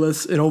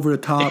ridiculous and over the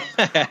top.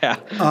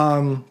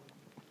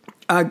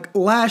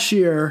 Last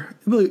year,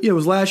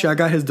 I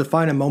got his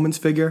Defining Moments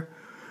figure,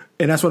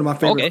 and that's one of my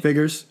favorite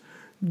figures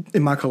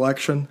in my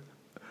collection.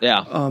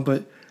 Yeah.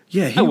 But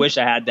yeah, I wish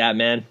I had that,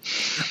 man.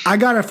 I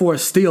got it for a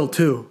steal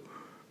too.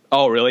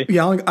 Oh, really?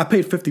 Yeah, I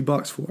paid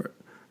 $50 for it.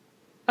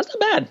 That's not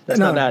bad. That's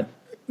not bad.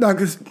 No,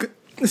 because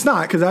it's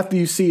not. Because after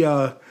you see,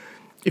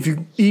 if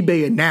you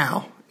eBay it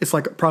now, it's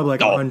like probably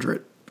like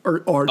 100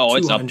 or 200.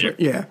 It's up there.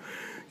 Yeah.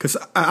 Because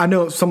I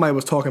know somebody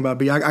was talking about,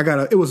 but I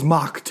got it was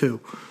mock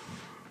too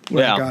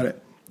when I got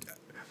it.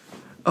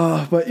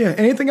 But yeah,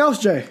 anything else,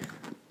 Jay?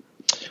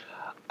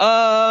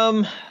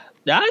 I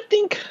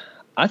think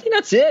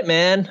that's it,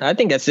 man. I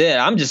think that's it.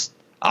 I'm just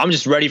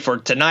ready for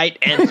tonight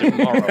and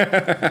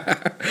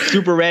tomorrow.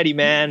 Super ready,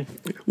 man.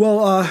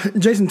 Well,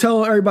 Jason,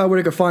 tell everybody where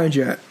they can find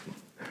you at.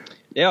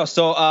 Yeah.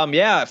 So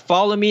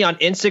follow me on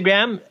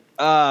Instagram.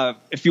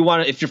 If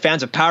you're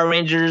fans of Power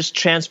Rangers,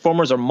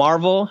 Transformers, or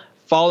Marvel.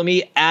 Follow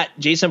me at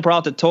Jason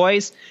Peralta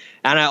Toys.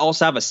 And I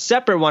also have a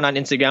separate one on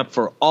Instagram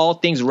for all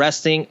things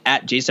wrestling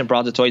at Jason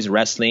Peralta Toys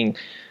Wrestling.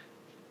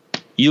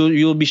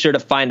 You'll be sure to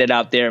find it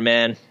out there,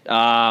 man.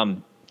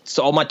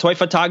 So all my toy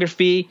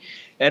photography.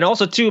 And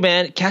also, too,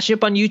 man, catch me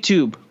up on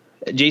YouTube.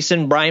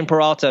 Jason Brian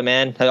Peralta,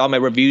 man. All my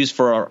reviews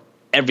for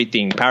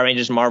everything. Power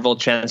Rangers, Marvel,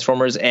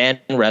 Transformers, and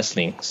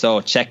wrestling.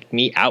 So check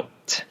me out.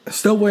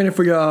 Still waiting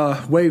for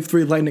your Wave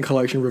 3 Lightning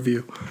Collection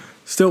review.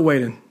 Still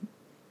waiting.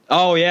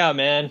 Oh, yeah,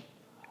 man.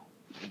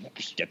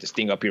 Just get this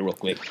thing up here real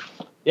quick.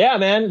 Yeah,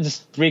 man.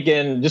 Just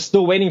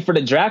still waiting for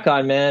the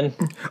Dracon, man.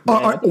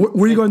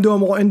 Were you going to do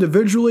them all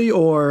individually,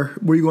 or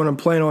were you going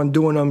to plan on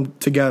doing them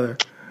together?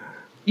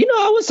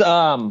 I was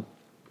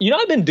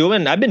I've been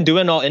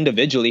doing all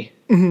individually.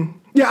 Mm-hmm.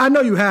 Yeah, I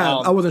know you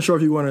have. I wasn't sure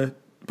if you want to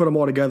put them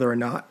all together or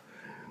not.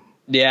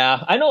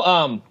 Yeah, I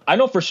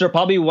know for sure.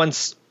 Probably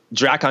once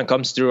Drakon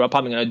comes through, I'm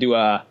probably gonna do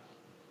a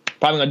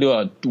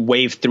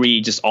wave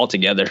 3 just all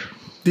together.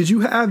 Did you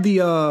have the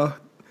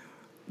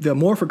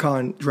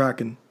Morphicon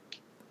Drakon?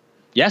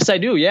 Yes, I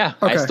do. Yeah,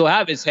 okay. I still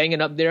have it. It's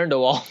hanging up there in the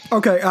wall.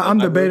 Okay, I'm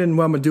debating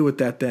what I'm gonna do with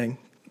that thing.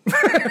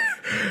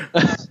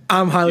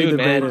 I'm highly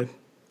debated. Man,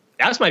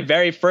 that's my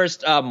very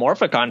first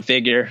Morphicon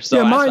figure. So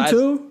yeah, mine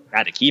too. I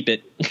had to keep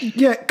it.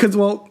 Yeah, because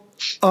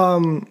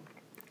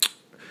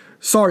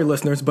sorry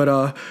listeners,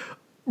 but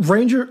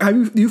Ranger,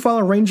 do you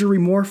follow Ranger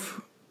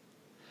Remorph?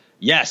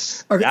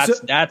 Yes, okay,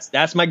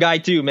 that's my guy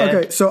too, man.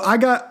 Okay, so I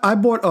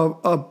bought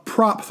a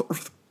prop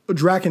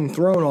Drakon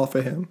throne off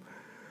of him.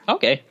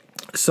 Okay.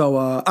 So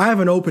I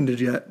haven't opened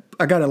it yet.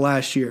 I got it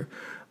last year.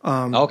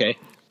 Okay.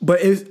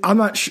 But I'm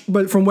not.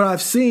 But from what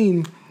I've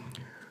seen,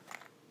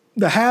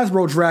 the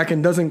Hasbro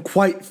Drakon doesn't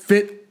quite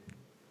fit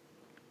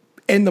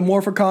in the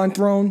Morphicon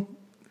throne.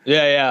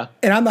 Yeah.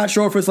 And I'm not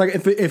sure if it's like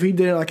if he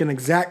did like an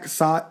exact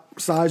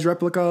size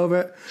replica of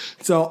it.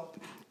 So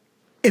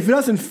if it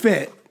doesn't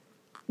fit,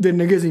 then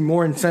it gives me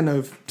more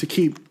incentive to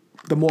keep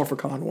the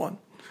Morphicon one.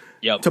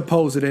 Yep. To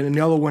pose it in, and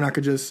the other one I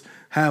could just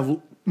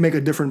make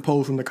a different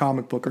pose from the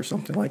comic book or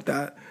something like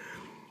that.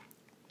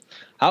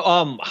 How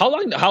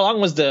long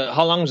was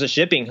the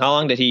shipping? How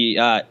long did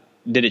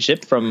it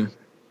ship from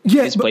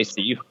his place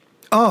to you?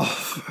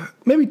 Oh,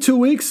 maybe 2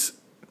 weeks.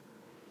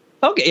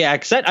 Okay, yeah,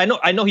 because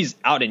I know he's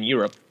out in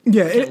Europe.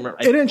 Yeah, it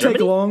didn't take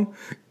long.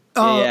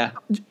 Yeah,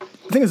 I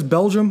think it's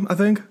Belgium. I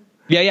think.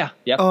 Yeah.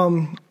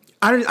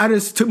 I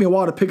just took me a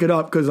while to pick it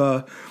up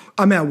because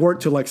I'm at work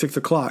till like 6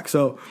 o'clock,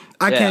 so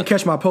I can't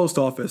catch my post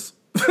office.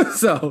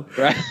 So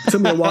it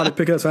took me a while to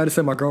pick it up. So I had to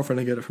send my girlfriend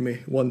to get it for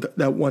me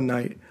that one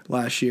night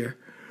last year.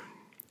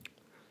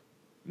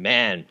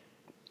 Man,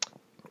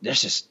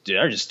 there's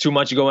just too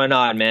much going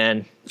on,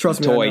 man.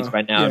 Trust me, toys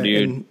right now,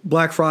 dude. And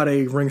Black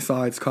Friday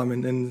ringside's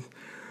coming, and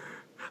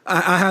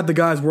I have the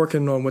guys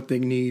working on what they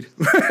need.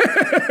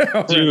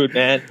 Dude,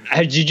 man,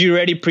 did you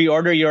already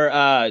pre-order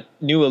your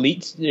new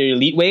elite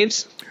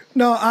waves?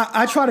 No,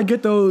 I try to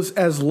get those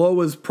as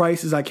low as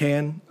price as I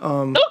can.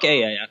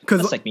 Okay, yeah.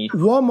 Because like me.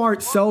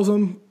 Walmart sells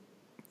them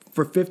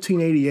for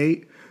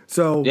 $15.88.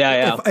 So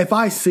if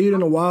I see it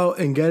in a while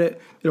and get it,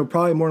 it'll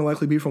probably more than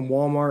likely be from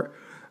Walmart.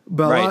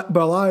 But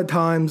a lot of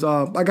times,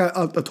 I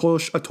got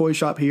a toy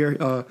shop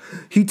here.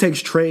 He takes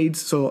trades,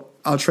 so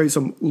I'll trade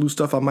some loose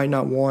stuff I might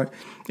not want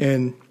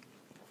and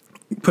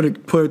put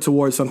it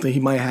towards something he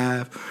might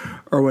have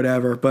or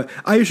whatever. But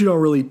I usually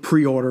don't really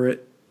pre-order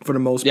it for the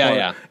most part.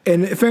 Yeah.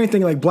 And if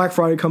anything, like Black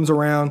Friday comes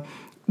around,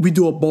 we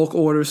do a bulk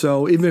order.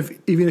 So even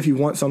if you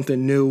want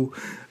something new,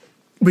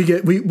 we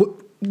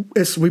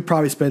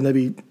probably spend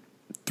maybe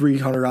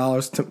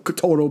 $300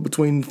 total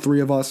between the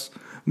three of us.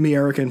 Me,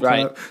 Eric, and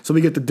Prep. So we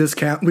get the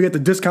discount. We get the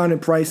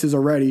discounted prices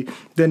already.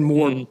 Then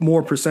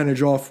more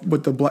percentage off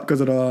with the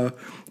because of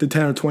the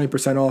 10 or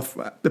 20% off,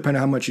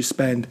 depending on how much you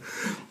spend.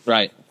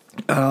 Right.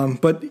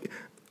 But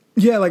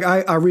yeah, like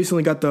I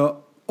recently got the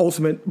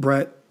Ultimate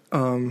Brett.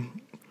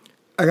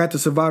 I got the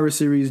Survivor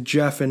Series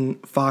Jeff and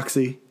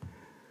Foxy.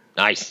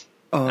 Nice.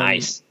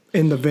 Nice.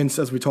 In the Vince,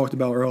 as we talked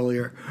about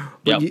earlier.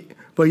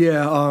 But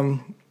yeah.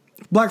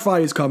 Black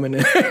Friday's coming.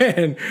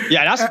 And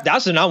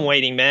that's what I'm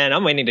waiting, man.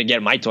 I'm waiting to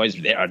get my toys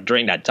there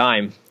during that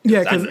time. Yeah,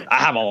 because I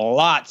have a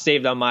lot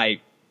saved on my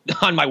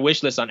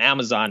wish list on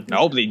Amazon. I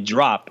hope they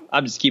drop.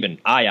 I'm just keeping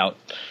an eye out.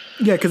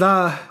 Yeah, because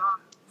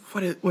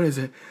what is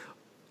it?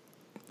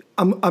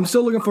 I'm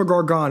still looking for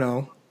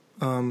Gargano.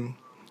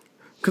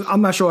 Because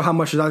I'm not sure how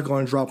much that's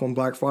going to drop on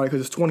Black Friday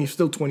because it's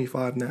still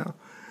 25 now.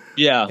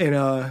 Yeah.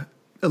 And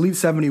Elite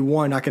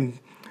 71,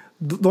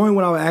 the only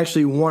one I would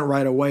actually want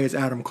right away is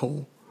Adam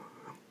Cole.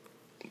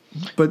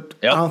 But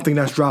I don't think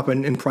that's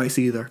dropping in price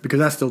either because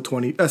that's still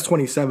 20. That's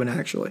 27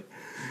 actually.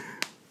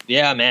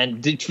 Yeah,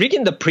 man.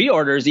 Freaking the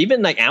pre-orders,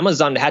 even like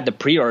Amazon had the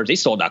pre-orders, they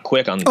sold out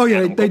quick on. Oh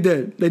yeah, they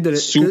did. They did it.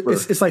 Super.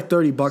 It's like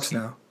 $30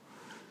 now.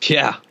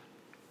 Yeah.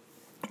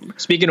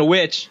 Speaking of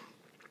which,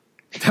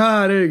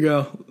 there you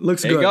go.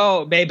 Looks good. There you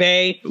go,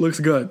 baby. Looks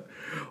good.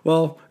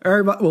 Well,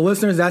 everybody,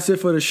 listeners, that's it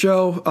for the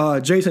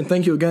show. Jason,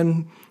 thank you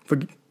again for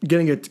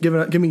giving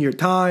me your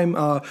time.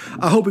 I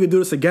hope we can do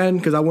this again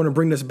because I want to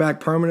bring this back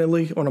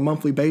permanently on a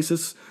monthly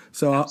basis.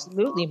 So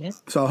absolutely, man.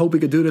 So I hope we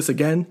could do this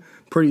again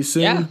pretty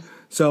soon. Yeah.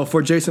 So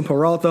for Jason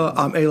Peralta,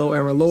 I'm Alo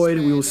Aaron Lloyd.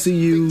 We will see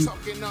you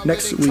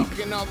next week.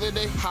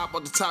 Hop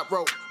on the top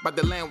rope, about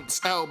to land with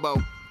this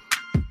elbow.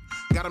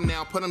 Got him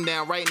down, put him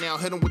down right now,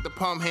 hit him with the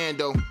palm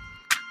handle.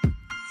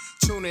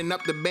 Tuning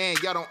up the band,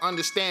 y'all don't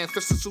understand.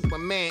 Fist of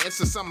Superman, it's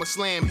a summer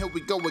slam. Here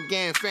we go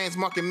again. Fans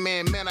marking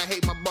man, I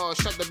hate my balls.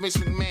 Shut the Vince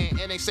McMahon,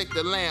 it ain't safe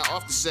to land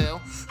off the cell.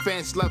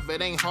 Fans love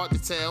it, ain't hard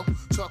to tell.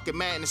 Talking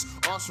madness,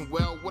 awesome.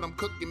 Well, what I'm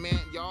cooking, man,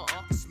 y'all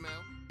off the smell.